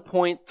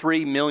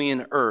 1.3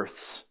 million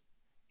Earths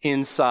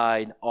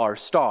inside our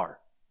star.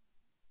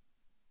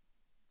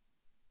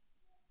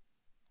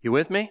 You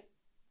with me?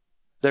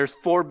 There's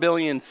 4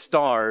 billion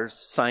stars,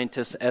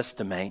 scientists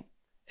estimate,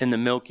 in the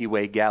Milky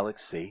Way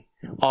galaxy,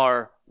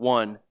 our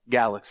one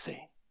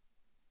galaxy.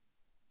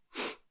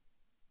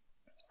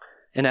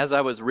 And as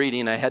I was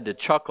reading, I had to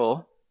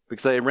chuckle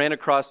because I ran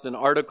across an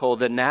article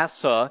that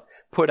NASA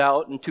put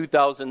out in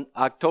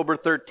October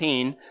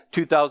 13,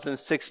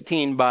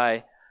 2016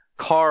 by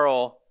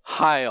Carl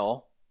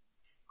Heil.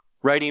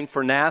 writing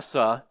for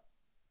NASA,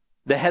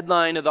 the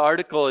headline of the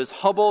article is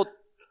Hubble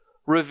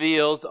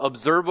reveals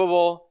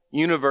observable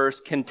universe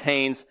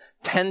contains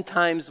 10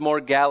 times more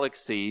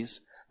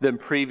galaxies than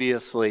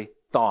previously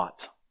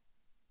thought.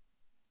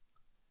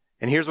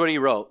 And here's what he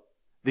wrote.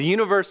 The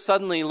universe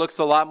suddenly looks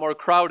a lot more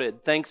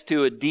crowded thanks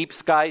to a deep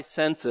sky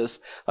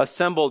census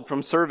assembled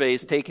from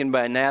surveys taken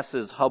by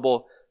NASA's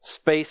Hubble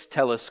Space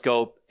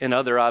Telescope and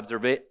other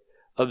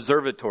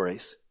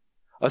observatories.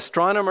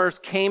 Astronomers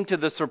came to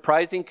the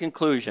surprising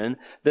conclusion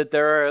that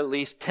there are at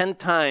least 10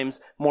 times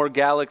more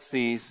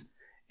galaxies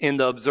in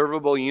the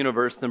observable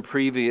universe than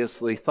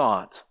previously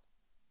thought.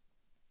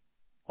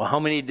 Well, how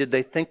many did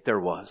they think there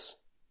was?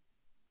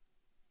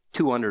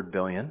 200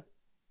 billion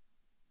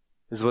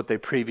is what they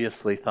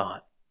previously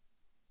thought.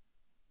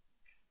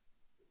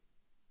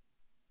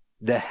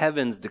 The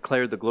heavens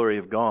declare the glory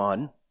of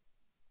God.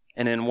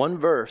 And in one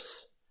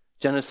verse,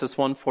 Genesis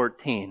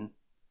 1:14,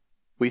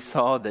 we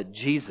saw that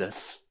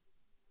Jesus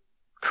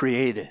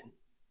created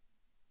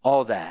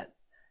all that.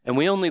 And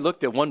we only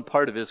looked at one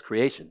part of his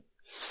creation,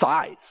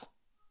 size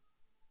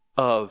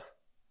of,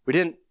 we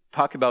didn't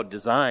talk about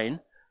design.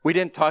 We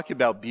didn't talk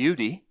about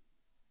beauty.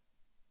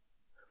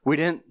 We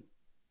didn't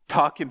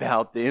talk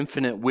about the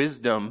infinite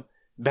wisdom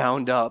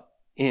bound up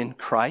in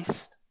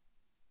Christ.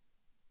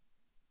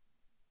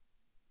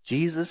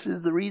 Jesus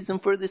is the reason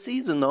for the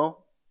season,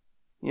 though.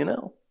 You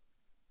know.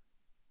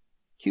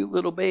 Cute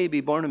little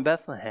baby born in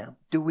Bethlehem.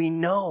 Do we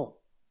know?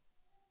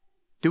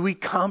 Do we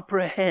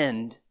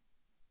comprehend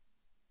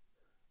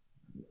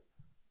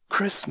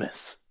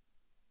Christmas?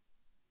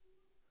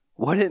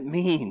 What it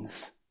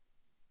means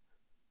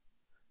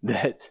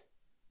that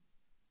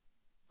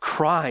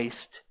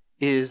Christ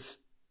is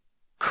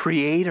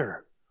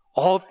creator.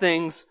 All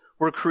things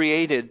were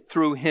created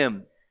through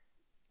him.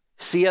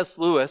 C.S.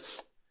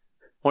 Lewis,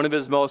 one of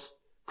his most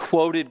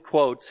quoted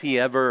quotes he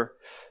ever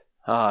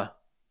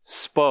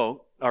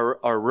spoke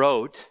or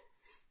wrote,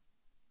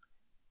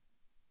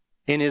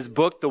 in his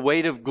book, The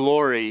Weight of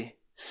Glory,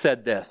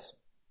 said this: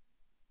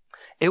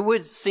 "It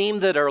would seem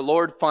that our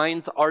Lord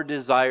finds our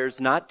desires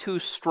not too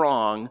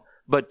strong,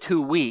 but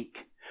too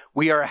weak.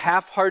 We are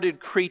half-hearted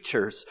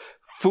creatures,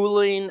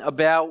 fooling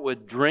about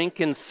with drink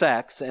and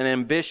sex and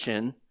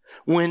ambition,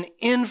 when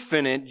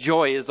infinite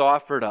joy is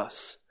offered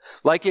us.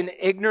 Like an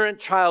ignorant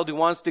child who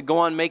wants to go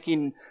on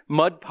making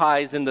mud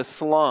pies in the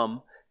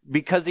slum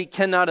because he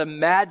cannot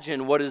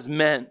imagine what is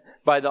meant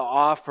by the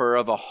offer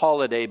of a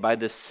holiday by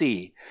the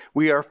sea.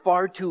 We are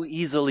far too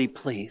easily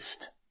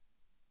pleased."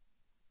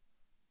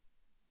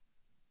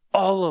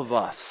 All of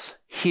us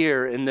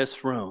here in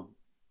this room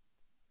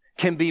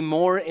can be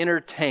more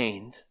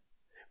entertained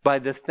by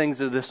the things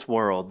of this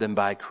world than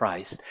by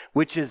Christ,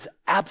 which is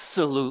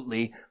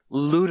absolutely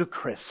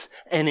ludicrous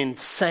and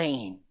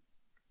insane.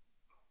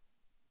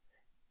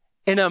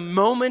 In a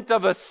moment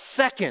of a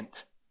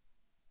second,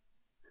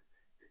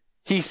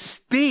 he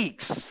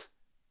speaks,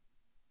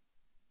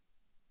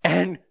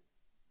 and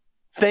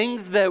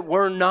things that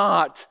were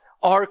not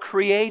are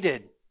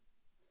created.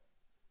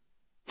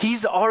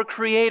 He's our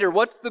creator.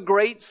 What's the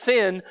great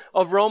sin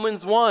of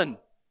Romans 1?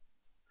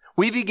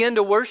 We begin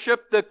to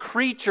worship the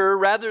creature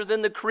rather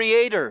than the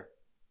creator.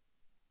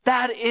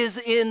 That is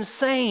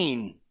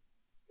insane.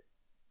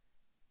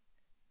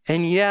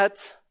 And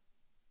yet,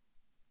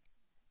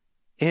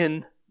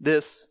 in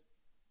this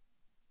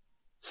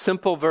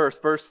simple verse,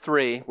 verse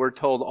 3, we're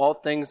told all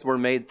things were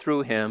made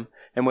through him,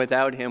 and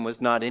without him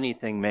was not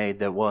anything made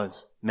that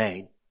was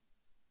made.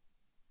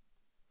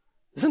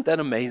 Isn't that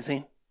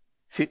amazing?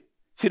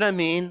 See what I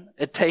mean?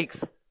 It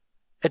takes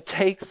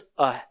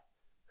a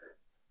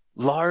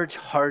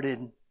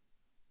large-hearted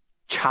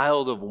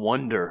child of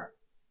wonder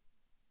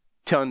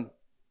to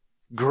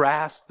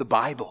grasp the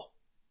Bible.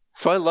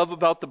 That's what I love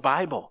about the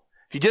Bible.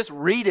 If you just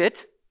read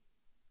it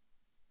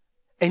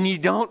and you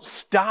don't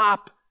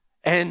stop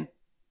and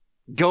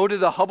go to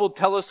the Hubble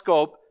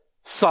telescope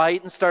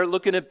site and start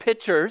looking at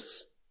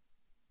pictures,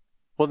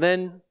 well,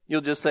 then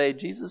you'll just say,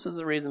 Jesus is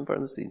the reason for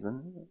the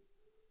season.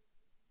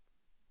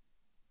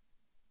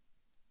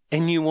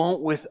 And you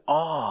won't with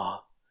awe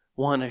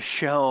want to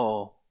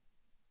show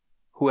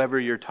whoever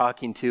you're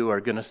talking to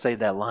or going to say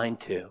that line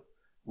to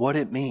what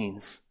it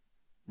means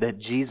that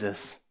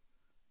Jesus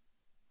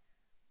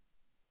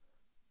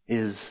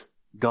is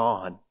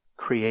God,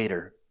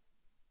 creator.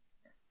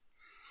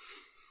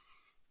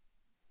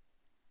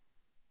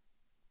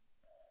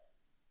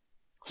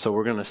 So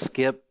we're going to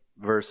skip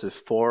verses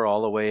 4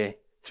 all the way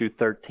through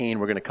 13.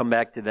 We're going to come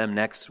back to them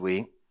next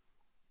week.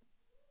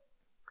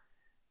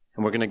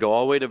 And we're going to go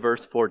all the way to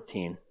verse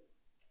 14,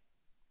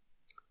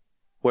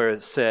 where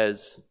it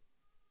says,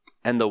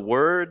 "And the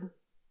Word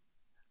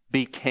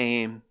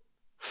became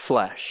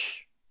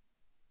flesh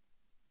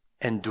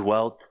and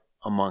dwelt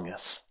among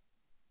us."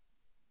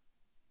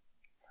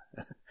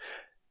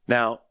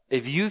 Now,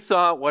 if you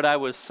thought what I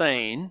was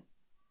saying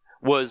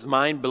was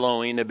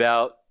mind-blowing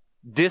about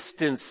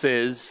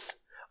distances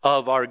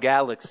of our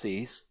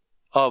galaxies,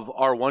 of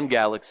our one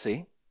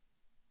galaxy,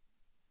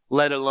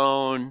 let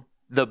alone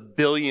the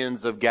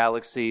billions of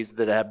galaxies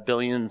that have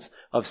billions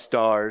of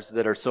stars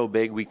that are so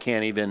big we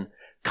can't even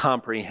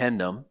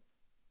comprehend them.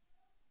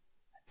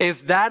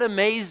 If that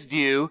amazed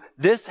you,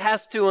 this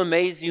has to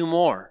amaze you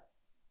more.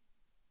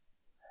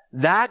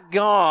 That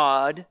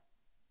God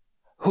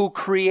who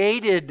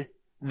created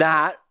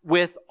that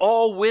with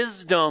all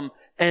wisdom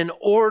and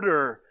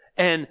order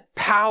and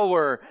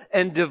power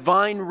and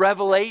divine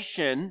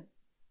revelation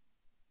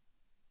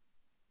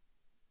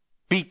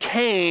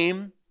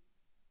became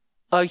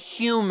a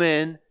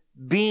human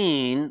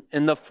being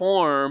in the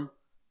form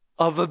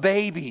of a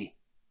baby.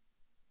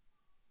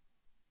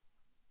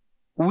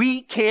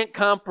 We can't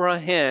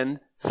comprehend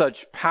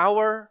such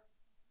power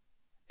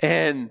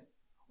and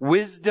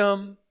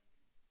wisdom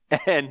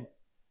and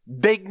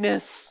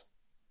bigness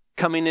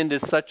coming into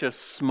such a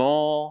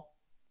small,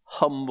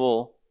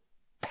 humble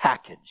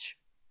package.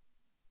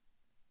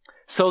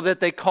 So that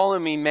they call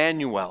him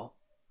Emmanuel,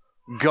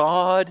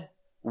 God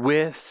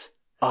with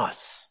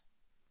us.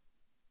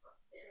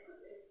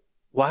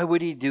 Why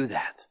would he do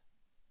that?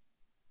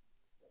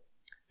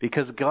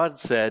 Because God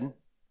said,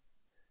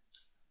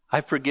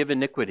 I forgive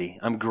iniquity.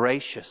 I'm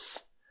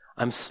gracious.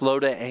 I'm slow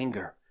to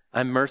anger.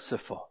 I'm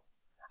merciful.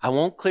 I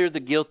won't clear the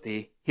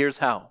guilty. Here's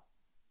how.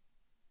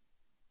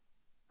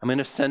 I'm going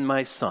to send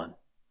my son,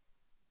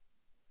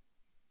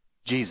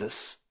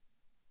 Jesus.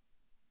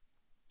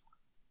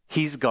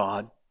 He's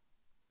God.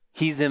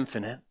 He's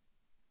infinite.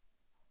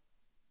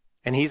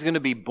 And he's going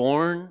to be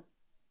born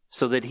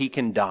so that he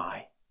can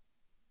die.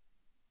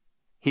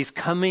 He's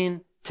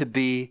coming to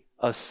be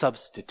a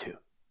substitute.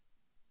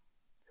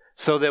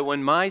 So that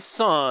when my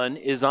son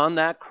is on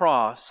that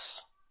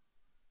cross,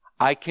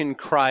 I can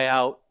cry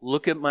out,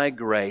 look at my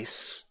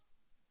grace.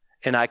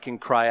 And I can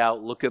cry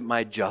out, look at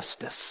my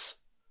justice.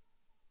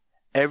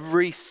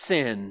 Every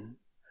sin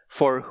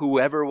for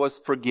whoever was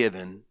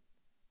forgiven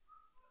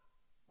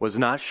was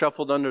not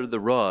shuffled under the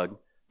rug,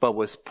 but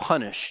was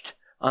punished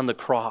on the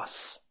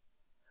cross.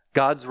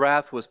 God's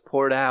wrath was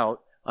poured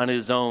out on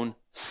his own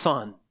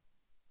son.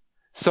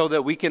 So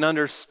that we can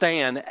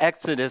understand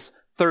Exodus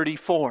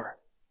 34.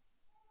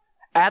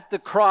 At the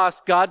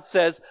cross, God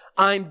says,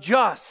 I'm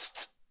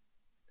just.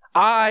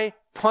 I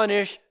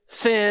punish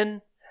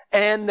sin,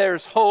 and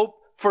there's hope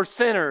for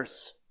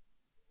sinners.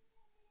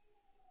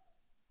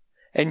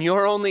 And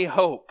your only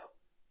hope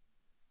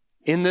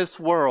in this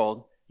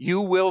world,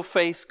 you will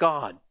face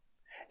God.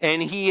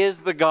 And he is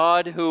the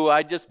God who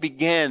I just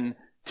begin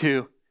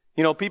to,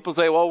 people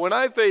say, well, when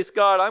I face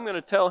God, I'm going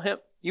to tell him.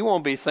 You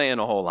won't be saying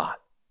a whole lot.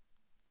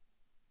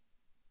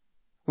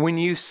 When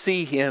you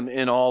see him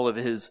in all of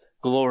his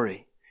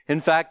glory. In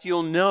fact,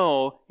 you'll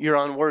know you're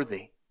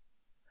unworthy.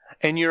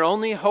 And your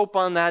only hope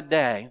on that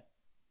day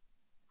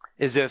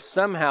is if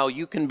somehow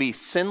you can be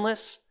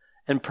sinless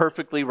and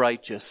perfectly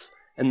righteous.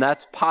 And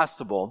that's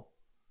possible.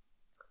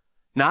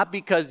 Not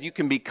because you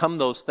can become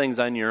those things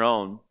on your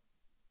own,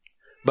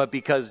 but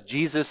because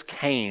Jesus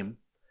came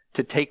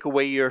to take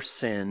away your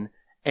sin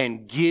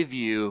and give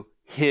you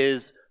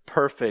his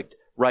perfect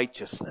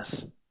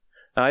righteousness.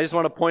 Now, I just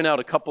want to point out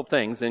a couple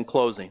things in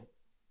closing.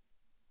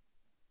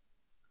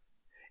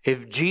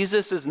 If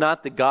Jesus is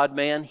not the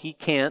God-man, he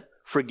can't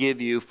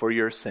forgive you for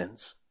your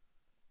sins.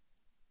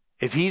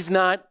 If he's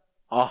not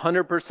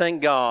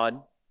 100%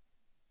 God,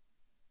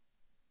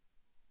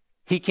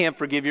 he can't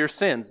forgive your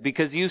sins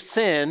because you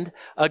sinned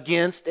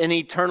against an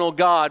eternal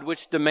God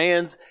which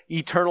demands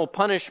eternal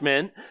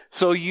punishment.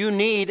 So you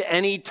need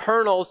an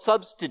eternal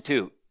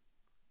substitute.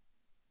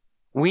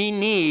 We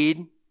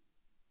need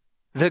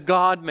the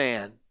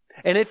God-man.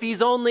 And if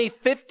he's only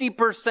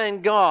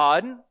 50%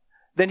 God,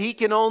 then he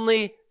can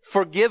only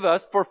forgive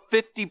us for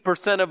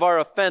 50% of our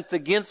offense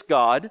against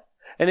God.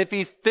 And if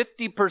he's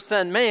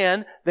 50%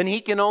 man, then he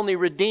can only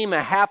redeem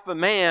a half a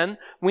man.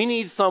 We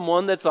need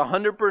someone that's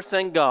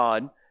 100%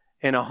 God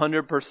and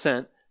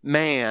 100%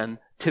 man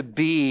to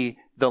be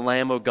the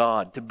Lamb of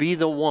God, to be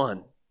the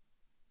one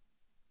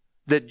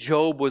that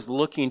Job was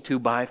looking to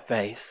by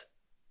faith.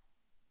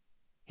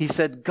 He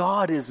said,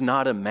 God is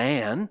not a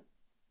man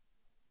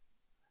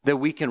that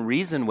we can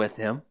reason with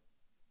him.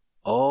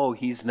 Oh,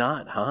 he's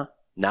not, huh?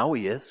 Now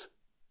he is.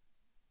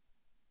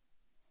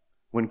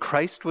 When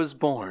Christ was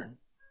born,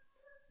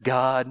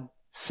 God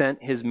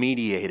sent his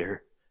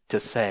mediator to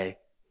say,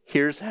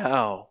 here's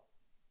how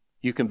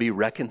you can be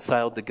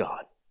reconciled to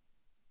God.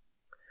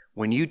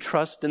 When you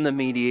trust in the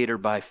mediator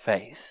by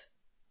faith,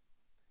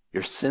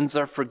 your sins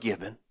are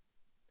forgiven.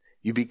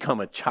 You become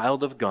a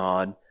child of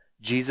God.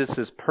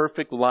 Jesus'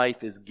 perfect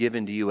life is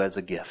given to you as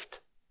a gift.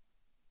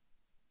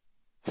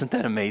 Isn't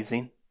that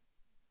amazing?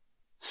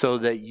 So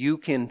that you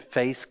can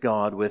face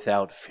God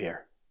without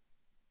fear.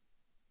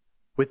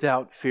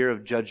 Without fear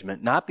of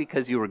judgment. Not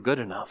because you were good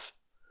enough,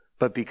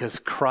 but because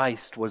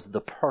Christ was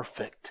the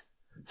perfect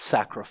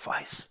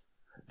sacrifice.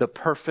 The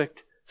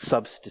perfect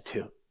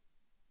substitute.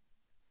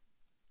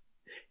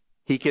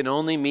 He can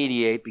only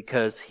mediate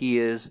because he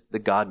is the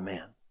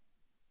God-man.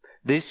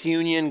 This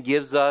union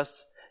gives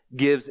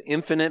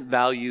infinite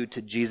value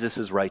to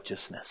Jesus'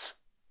 righteousness.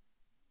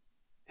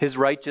 His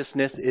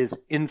righteousness is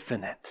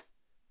infinite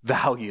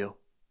value.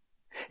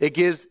 It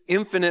gives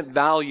infinite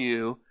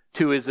value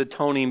to his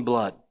atoning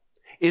blood.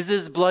 Is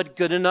his blood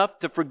good enough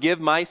to forgive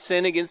my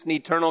sin against an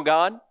eternal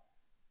God?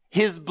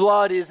 His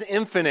blood is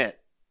infinite.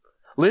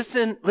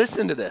 Listen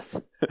to this.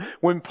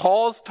 When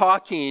Paul's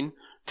talking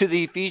to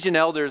the Ephesian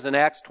elders in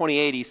Acts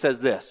 28, he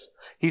says this.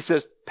 He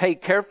says, pay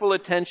careful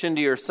attention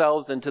to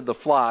yourselves and to the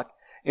flock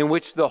in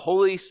which the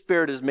Holy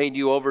Spirit has made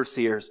you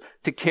overseers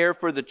to care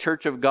for the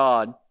church of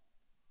God.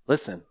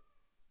 Listen,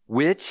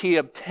 which he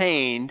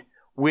obtained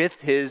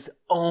with his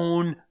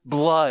own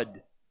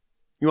blood.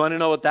 You want to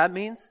know what that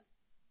means?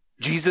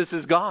 Jesus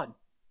is God.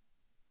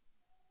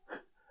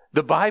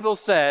 The Bible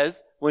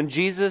says when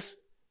Jesus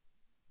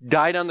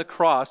died on the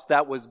cross,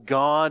 that was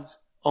God's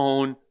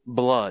own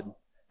blood.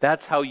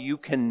 That's how you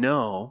can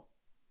know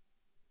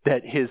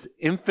that the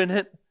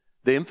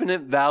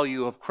infinite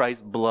value of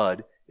Christ's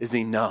blood is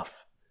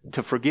enough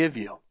to forgive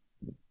you.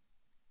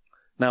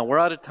 Now, we're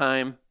out of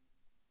time.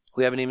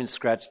 We haven't even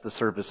scratched the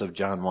surface of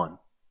John 1.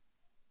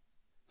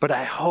 But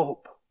I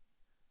hope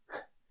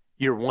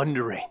you're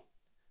wondering,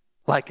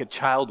 like a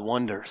child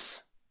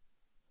wonders,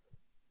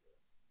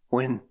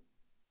 when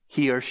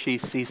he or she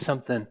sees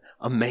something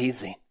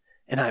amazing.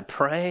 And I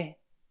pray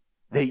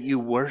that you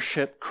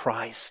worship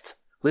Christ.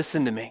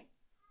 Listen to me.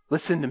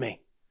 Listen to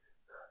me.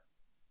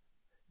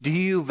 Do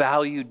you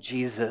value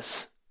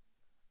Jesus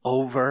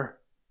over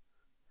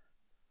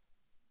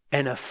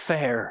an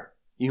affair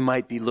you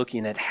might be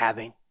looking at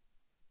having?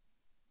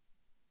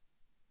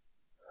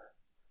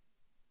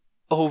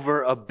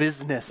 Over a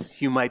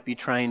business you might be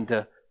trying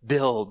to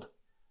build?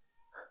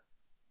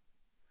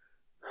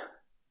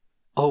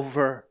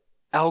 Over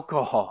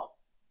alcohol?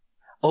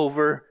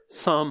 Over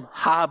some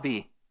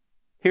hobby?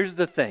 Here's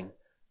the thing.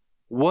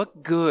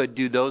 What good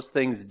do those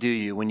things do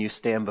you when you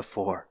stand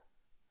before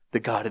the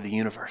God of the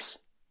universe?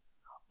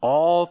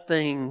 All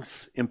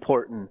things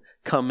important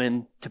come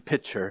into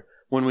picture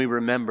when we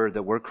remember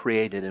that we're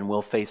created and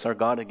we'll face our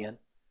God again.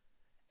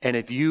 And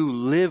if you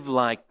live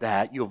like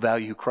that, you'll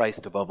value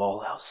Christ above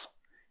all else.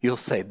 You'll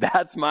say,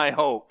 that's my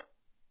hope.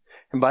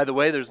 And by the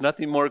way, there's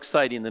nothing more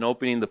exciting than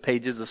opening the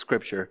pages of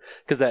Scripture,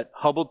 because that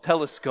Hubble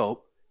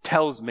telescope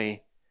tells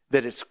me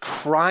that it's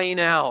crying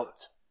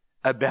out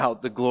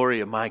about the glory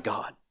of my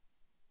God.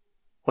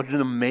 What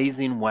an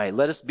amazing way.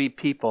 Let us be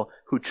people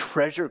who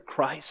treasure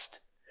Christ,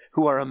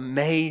 who are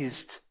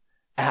amazed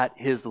at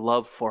his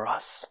love for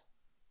us,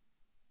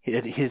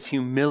 at his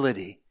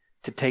humility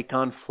to take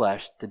on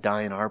flesh, to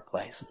die in our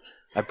place.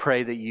 I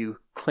pray that you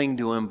cling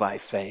to him by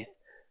faith.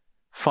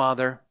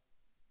 Father,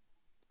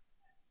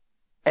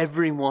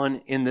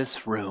 everyone in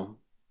this room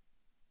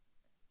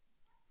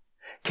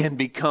can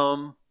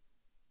become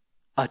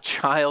a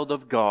child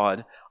of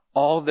God,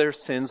 all their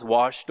sins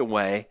washed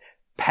away,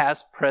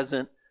 past,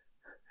 present,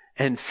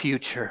 and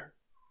future,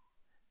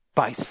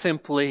 by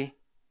simply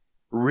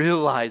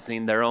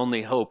realizing their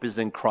only hope is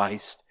in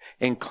Christ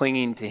and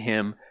clinging to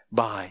him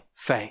by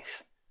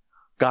faith.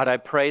 God, I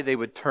pray they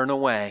would turn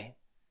away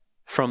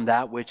from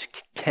that which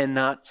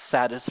cannot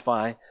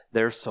satisfy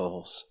their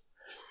souls.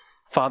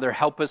 Father,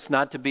 help us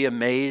not to be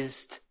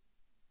amazed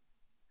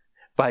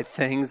by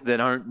things that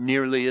aren't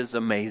nearly as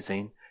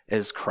amazing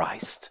as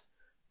Christ.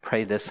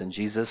 Pray this in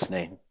Jesus'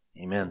 name.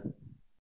 Amen.